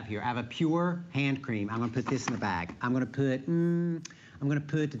what I have here. I have a Pure hand cream. I'm gonna put this in the bag. I'm gonna put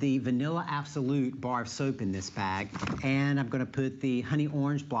the Vanilla Absolute bar of soap in this bag, and I'm gonna put the Honey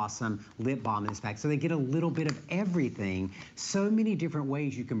Orange Blossom lip balm in this bag. So they get a little bit of everything. So many different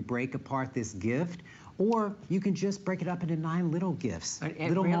ways you can break apart this gift, or you can just break it up into 9 little gifts,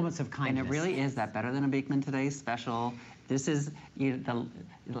 little moments of kindness. And it really is that better than a Beekman Today special. This is,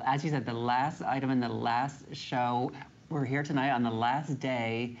 as you said, the last item in the last show. We're here tonight on the last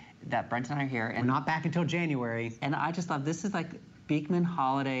day that Brent and I are here. And we're not back until January. And I just love, this is like Beekman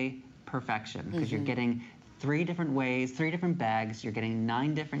holiday perfection, because you're getting 3 different ways, 3 different bags, you're getting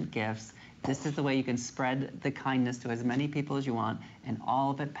 9 different gifts. This is the way you can spread the kindness to as many people as you want, and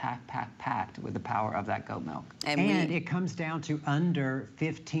all of it packed with the power of that goat milk. And it comes down to under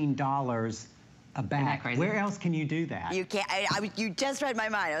 $15 a bag. Isn't that crazy? Where else can you do that? You can't. You just read my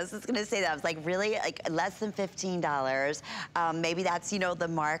mind. I was just gonna say that. I was like, really, like less than $15. Maybe that's, you know, the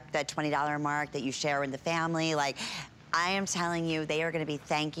mark, that $20 mark that you share with the family. Like, I am telling you, they are going to be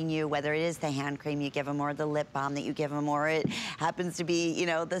thanking you, whether it is the hand cream you give them or the lip balm that you give them, or it happens to be, you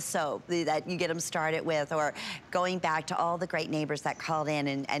know, the soap that you get them started with, or going back to all the great neighbors that called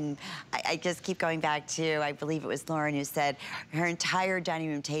in. And I just keep going back to, I believe it was Lauren who said her entire dining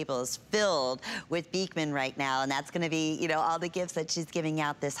room table is filled with Beekman right now. And that's going to be, you know, all the gifts that she's giving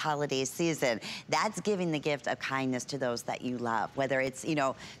out this holiday season. That's giving the gift of kindness to those that you love, whether it's, you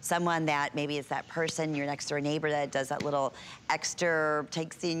know, someone that maybe it's that person, your next door neighbor that does that little extra,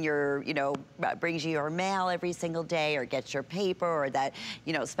 takes in your, you know, brings you your mail every single day, or gets your paper, or that,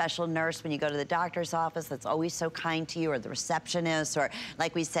 you know, special nurse when you go to the doctor's office that's always so kind to you, or the receptionist, or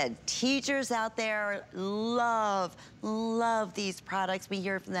like we said, teachers out there love these products. We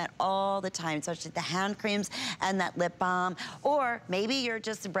hear from that all the time, especially the hand creams and that lip balm. Or maybe you're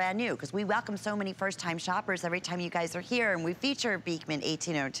just brand new, because we welcome so many first-time shoppers every time you guys are here, and we feature Beekman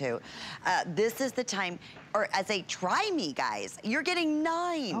 1802. This is the time, or as a try me, guys, you're getting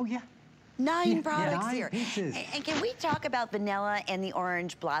 9. Oh, yeah. 9 products 9 here. pieces. And can we talk about vanilla and the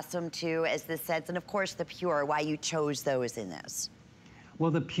orange blossom too, as this says, and of course the pure, why you chose those in this? Well,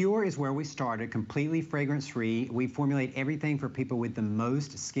 the Pure is where we started, completely fragrance-free. We formulate everything for people with the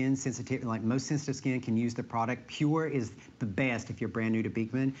most skin sensitivity, like most sensitive skin can use the product. Pure is the best if you're brand new to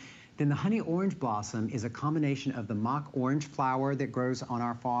Beekman. Then the Honey Orange Blossom is a combination of the mock orange flower that grows on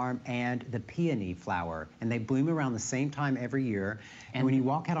our farm and the peony flower. And they bloom around the same time every year. And when you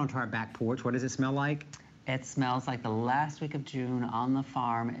walk out onto our back porch, what does it smell like? It smells like the last week of June on the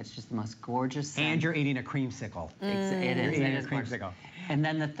farm. It's just the most gorgeous scent. And you're eating a creamsicle. It is. You're eating a creamsicle. And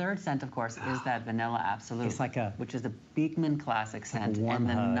then the third scent, of course, is that Vanilla Absolute. It's like a... which is the Beekman classic scent. And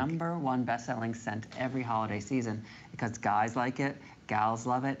the hug. #1 best-selling scent every holiday season, because guys like it, gals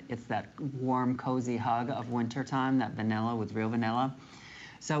love it. It's that warm, cozy hug of wintertime, that vanilla with real vanilla.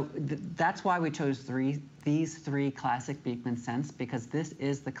 So that's why we chose these three classic Beekman scents, because this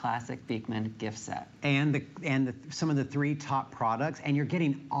is the classic Beekman gift set. And some of the 3 top products, and you're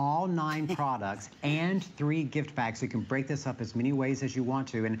getting all 9 products and 3 gift bags, so you can break this up as many ways as you want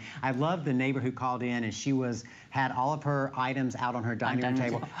to. And I love the neighbor who called in, and she had all of her items out on her dining room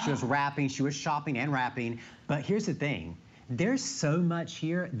table. She was wrapping, she was shopping and wrapping. But here's the thing, there's so much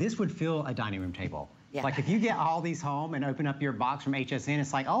here, this would fill a dining room table. Yeah. Like if you get all these home and open up your box from HSN,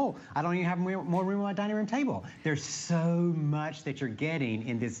 it's like, oh, I don't even have more room on my dining room table. There's so much that you're getting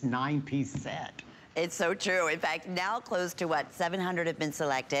in this 9-piece set. It's so true. In fact, now close to 700 have been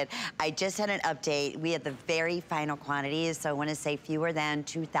selected. I just had an update. We had the very final quantities, so I want to say fewer than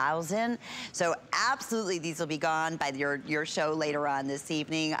 2,000. So absolutely, these will be gone by your show later on this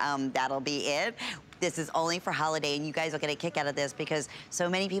evening. That'll be it. This is only for holiday, and you guys will get a kick out of this because so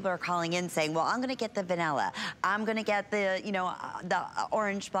many people are calling in saying, well, I'm gonna get the vanilla. I'm gonna get the, you know, the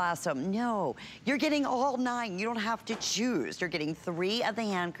orange blossom. No, you're getting all 9. You don't have to choose. You're getting 3 of the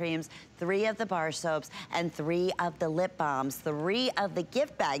hand creams, 3 of the bar soaps, and 3 of the lip balms, 3 of the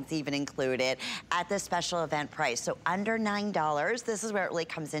gift bags even included at the special event price. So under $9, this is where it really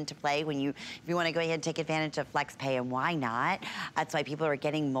comes into play when if you wanna go ahead and take advantage of FlexPay, and why not? That's why people are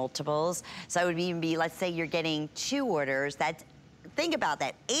getting multiples. So it would even be, let's say you're getting 2 orders, think about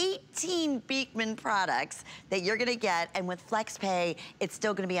that, 18 Beekman products that you're gonna get, and with FlexPay, it's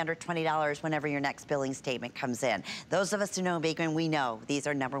still gonna be under $20 whenever your next billing statement comes in. Those of us who know Beekman, we know these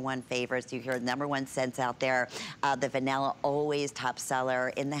are #1 favorites. You hear #1 scents out there. The vanilla, always top seller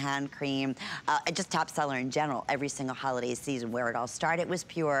in the hand cream, just top seller in general, every single holiday season. Where it all started was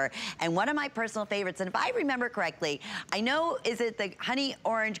Pure. And one of my personal favorites, and if I remember correctly, I know, is it the Honey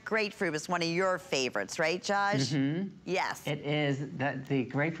Orange Grapefruit was one of your favorites, right, Josh? Mm-hmm. Yes. It is. The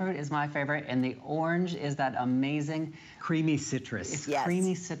grapefruit is my favorite, and the orange is that amazing creamy citrus. It's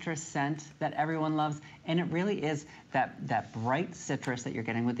creamy citrus scent that everyone loves, and it really is that bright citrus that you're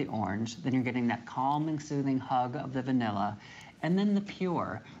getting with the orange. Then you're getting that calming, soothing hug of the vanilla, and then the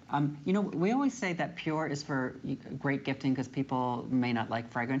Pure. You know, we always say that Pure is for great gifting because people may not like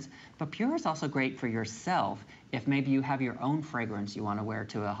fragrance, but Pure is also great for yourself if maybe you have your own fragrance you want to wear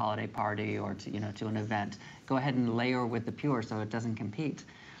to a holiday party or to an event. Go ahead and layer with the Pure so it doesn't compete.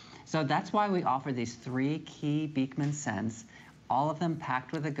 So that's why we offer these 3 key Beekman scents, all of them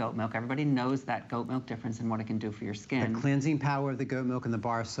packed with the goat milk. Everybody knows that goat milk difference and what it can do for your skin. The cleansing power of the goat milk and the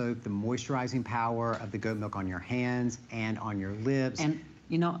bar soap, the moisturizing power of the goat milk on your hands and on your lips. And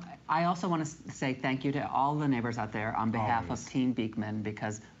you know, I also want to say thank you to all the neighbors out there on behalf of Team Beekman,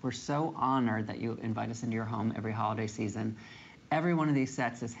 because we're so honored that you invite us into your home every holiday season. Every one of these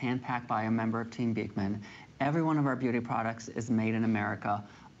sets is hand-packed by a member of Team Beekman. Every one of our beauty products is made in America.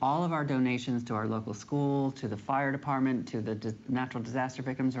 All of our donations to our local school, to the fire department, to the natural disaster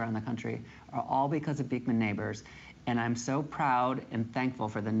victims around the country are all because of Beekman Neighbors. And I'm so proud and thankful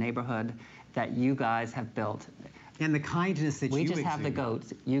for the neighborhood that you guys have built. And the kindness that we you just have the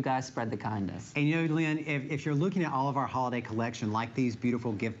goats. You guys spread the kindness. And you know, Lynn, if you're looking at all of our holiday collection, like these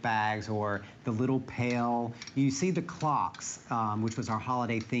beautiful gift bags or the little pail, you see the clocks, which was our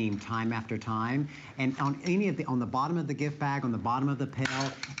holiday theme, time after time. And on on the bottom of the gift bag, on the bottom of the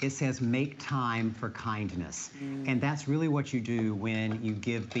pail, it says "Make time for kindness." And that's really what you do when you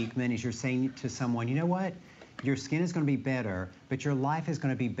give Beekman. Is you're saying to someone, you know what? Your skin is going to be better, but your life is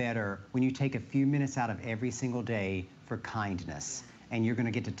going to be better when you take a few minutes out of every single day for kindness. And you're going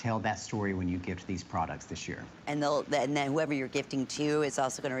to get to tell that story when you gift these products this year. And then whoever you're gifting to is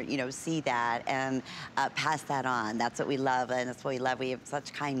also going to, you know, see that and pass that on. That's what we love, and that's what we love. We have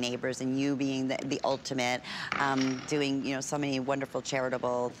such kind neighbors, and you being the ultimate, doing, you know, so many wonderful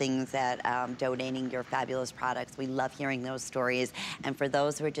charitable things that donating your fabulous products. We love hearing those stories. And for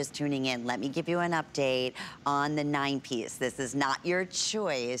those who are just tuning in, let me give you an update on the 9-piece. This is not your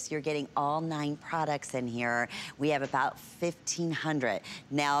choice. You're getting all 9 products in here. We have about 1,500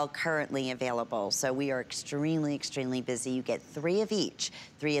 now currently available. So we are extremely, extremely busy. You get 3 of each,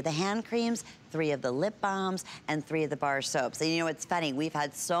 3 of the hand creams, 3 of the lip balms, and 3 of the bar soaps. And you know, it's funny, we've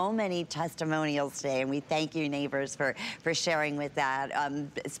had so many testimonials today, and we thank you, neighbors, for sharing with that,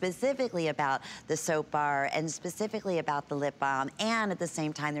 specifically about the soap bar and specifically about the lip balm. And at the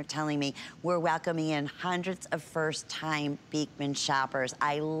same time, they're telling me we're welcoming in hundreds of first-time Beekman shoppers.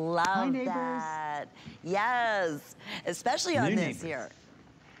 I love that. Yes, especially on this year.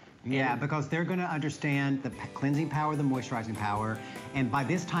 Yeah, because they're going to understand the cleansing power, the moisturizing power. And by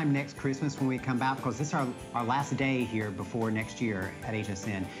this time next Christmas when we come back, because this is our last day here before next year at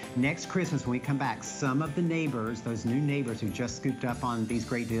HSN, next Christmas when we come back, some of the neighbors, those new neighbors who just scooped up on these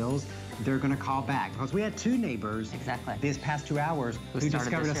great deals, they're going to call back. Because we had 2 neighbors this past 2 hours who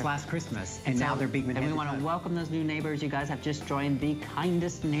discovered us last Christmas. And now they're Beekman. And we want to welcome those new neighbors. You guys have just joined the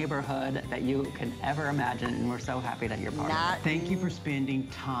kindest neighborhood that you can ever imagine. And we're so happy that you're part of it. Thank you for spending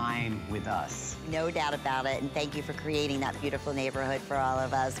time with us. No doubt about it, and thank you for creating that beautiful neighborhood for all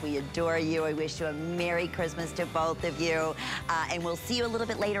of us. We adore you. I wish you a Merry Christmas to both of you, and we'll see you a little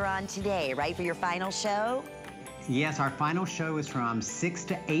bit later on today, right, for your final show? Yes, our final show is from 6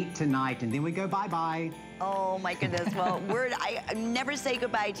 to 8 tonight, and then we go bye-bye. Oh my goodness, well, I never say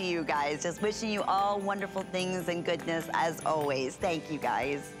goodbye to you guys. Just wishing you all wonderful things and goodness as always. Thank you,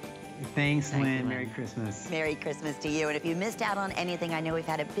 guys. Thanks, Lynn. Merry Christmas. Merry Christmas to you. And if you missed out on anything, I know we've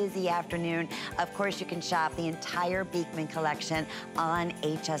had a busy afternoon. Of course, you can shop the entire Beekman collection on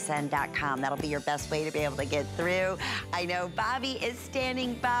hsn.com. That'll be your best way to be able to get through. I know Bobby is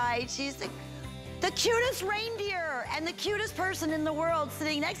standing by. She's the cutest reindeer and the cutest person in the world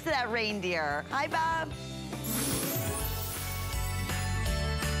sitting next to that reindeer. Hi, Bob.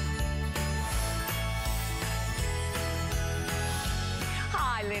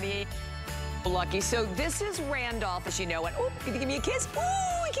 Hi, Liddy. Lucky. So this is Randolph, as you know. And oh, can you give me a kiss? Ooh,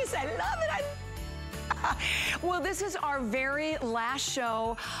 a kiss. I love it. Well, this is our very last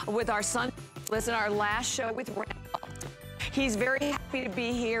show with our son. Listen, our last show with Randolph. He's very happy to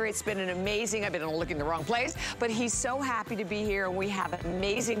be here. It's been an amazing, I've been looking in the wrong place, but he's so happy to be here, and we have an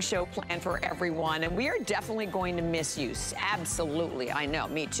amazing show planned for everyone, and we are definitely going to miss you. Absolutely, I know,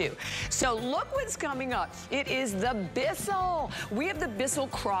 me too. So look what's coming up. It is the Bissell. We have the Bissell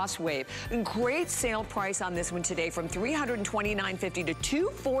Crosswave. Great sale price on this one today from $329.50 to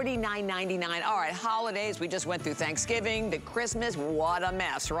 $249.99. All right, holidays, we just went through Thanksgiving, the Christmas, what a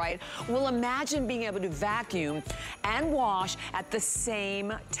mess, right? Well, imagine being able to vacuum and wash at the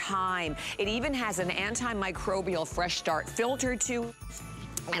same time. It even has an antimicrobial fresh start filter too.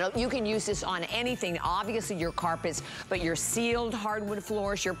 And you can use this on anything, obviously your carpets, but your sealed hardwood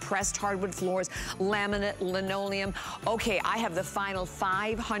floors, your pressed hardwood floors, laminate, linoleum. Okay, I have the final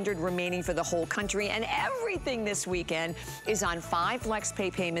 500 remaining for the whole country, and everything this weekend is on 5 flex pay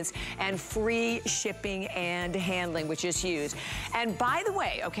payments and free shipping and handling, which is huge. And by the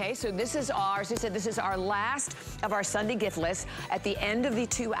way, okay, so this is ours. I said this is our last of our Sunday gift list. At the end of the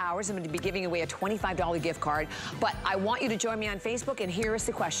 2 hours, I'm going to be giving away a $25 gift card, but I want you to join me on Facebook, and here is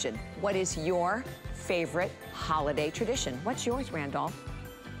the question. What is your favorite holiday tradition? What's yours, Randolph?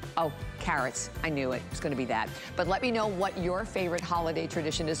 Oh, carrots. I knew it was going to be that. But let me know what your favorite holiday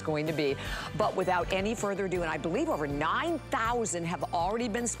tradition is going to be. But without any further ado, and I believe over 9,000 have already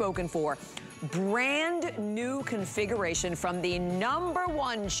been spoken for, brand new configuration from the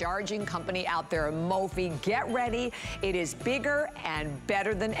 #1 charging company out there, Mophie. Get ready. It is bigger and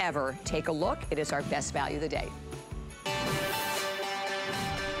better than ever. Take a look. It is our best value of the day.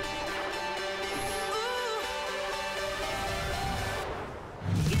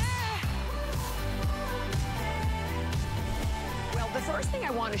 The first thing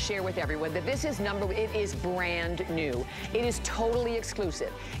I want to share with everyone that this is it is brand new. It is totally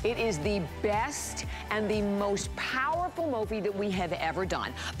exclusive. It is the best and the most powerful Mophie that we have ever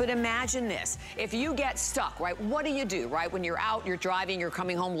done. But imagine this, if you get stuck, right, what do, right? When you're out, you're driving, you're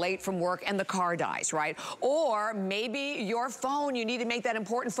coming home late from work and the car dies, right? Or maybe your phone, you need to make that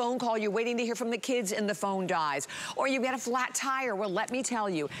important phone call, you're waiting to hear from the kids and the phone dies. Or you get a flat tire. Well, let me tell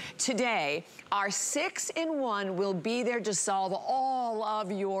you, today, our 6-in-1 will be there to solve all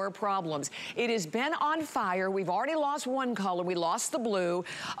of your problems. It has been on fire. We've already lost one color. We lost the blue.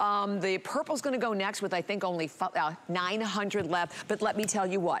 The purple's gonna go next with, I think, only 900 left. But let me tell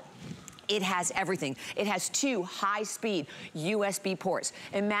you what. It has everything. It has 2 high-speed USB ports.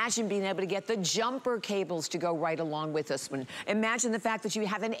 Imagine being able to get the jumper cables to go right along with this one. Imagine the fact that you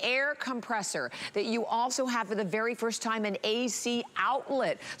have an air compressor, that you also have for the very first time an AC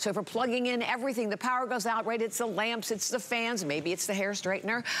outlet. So for plugging in everything, the power goes out, right? It's the lamps, it's the fans, maybe it's the hair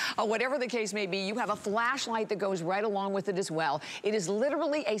straightener, whatever the case may be. You have a flashlight that goes right along with it as well. It is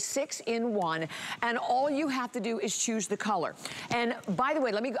literally a 6-in-1, and all you have to do is choose the color. And by the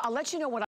way, I'll let you know what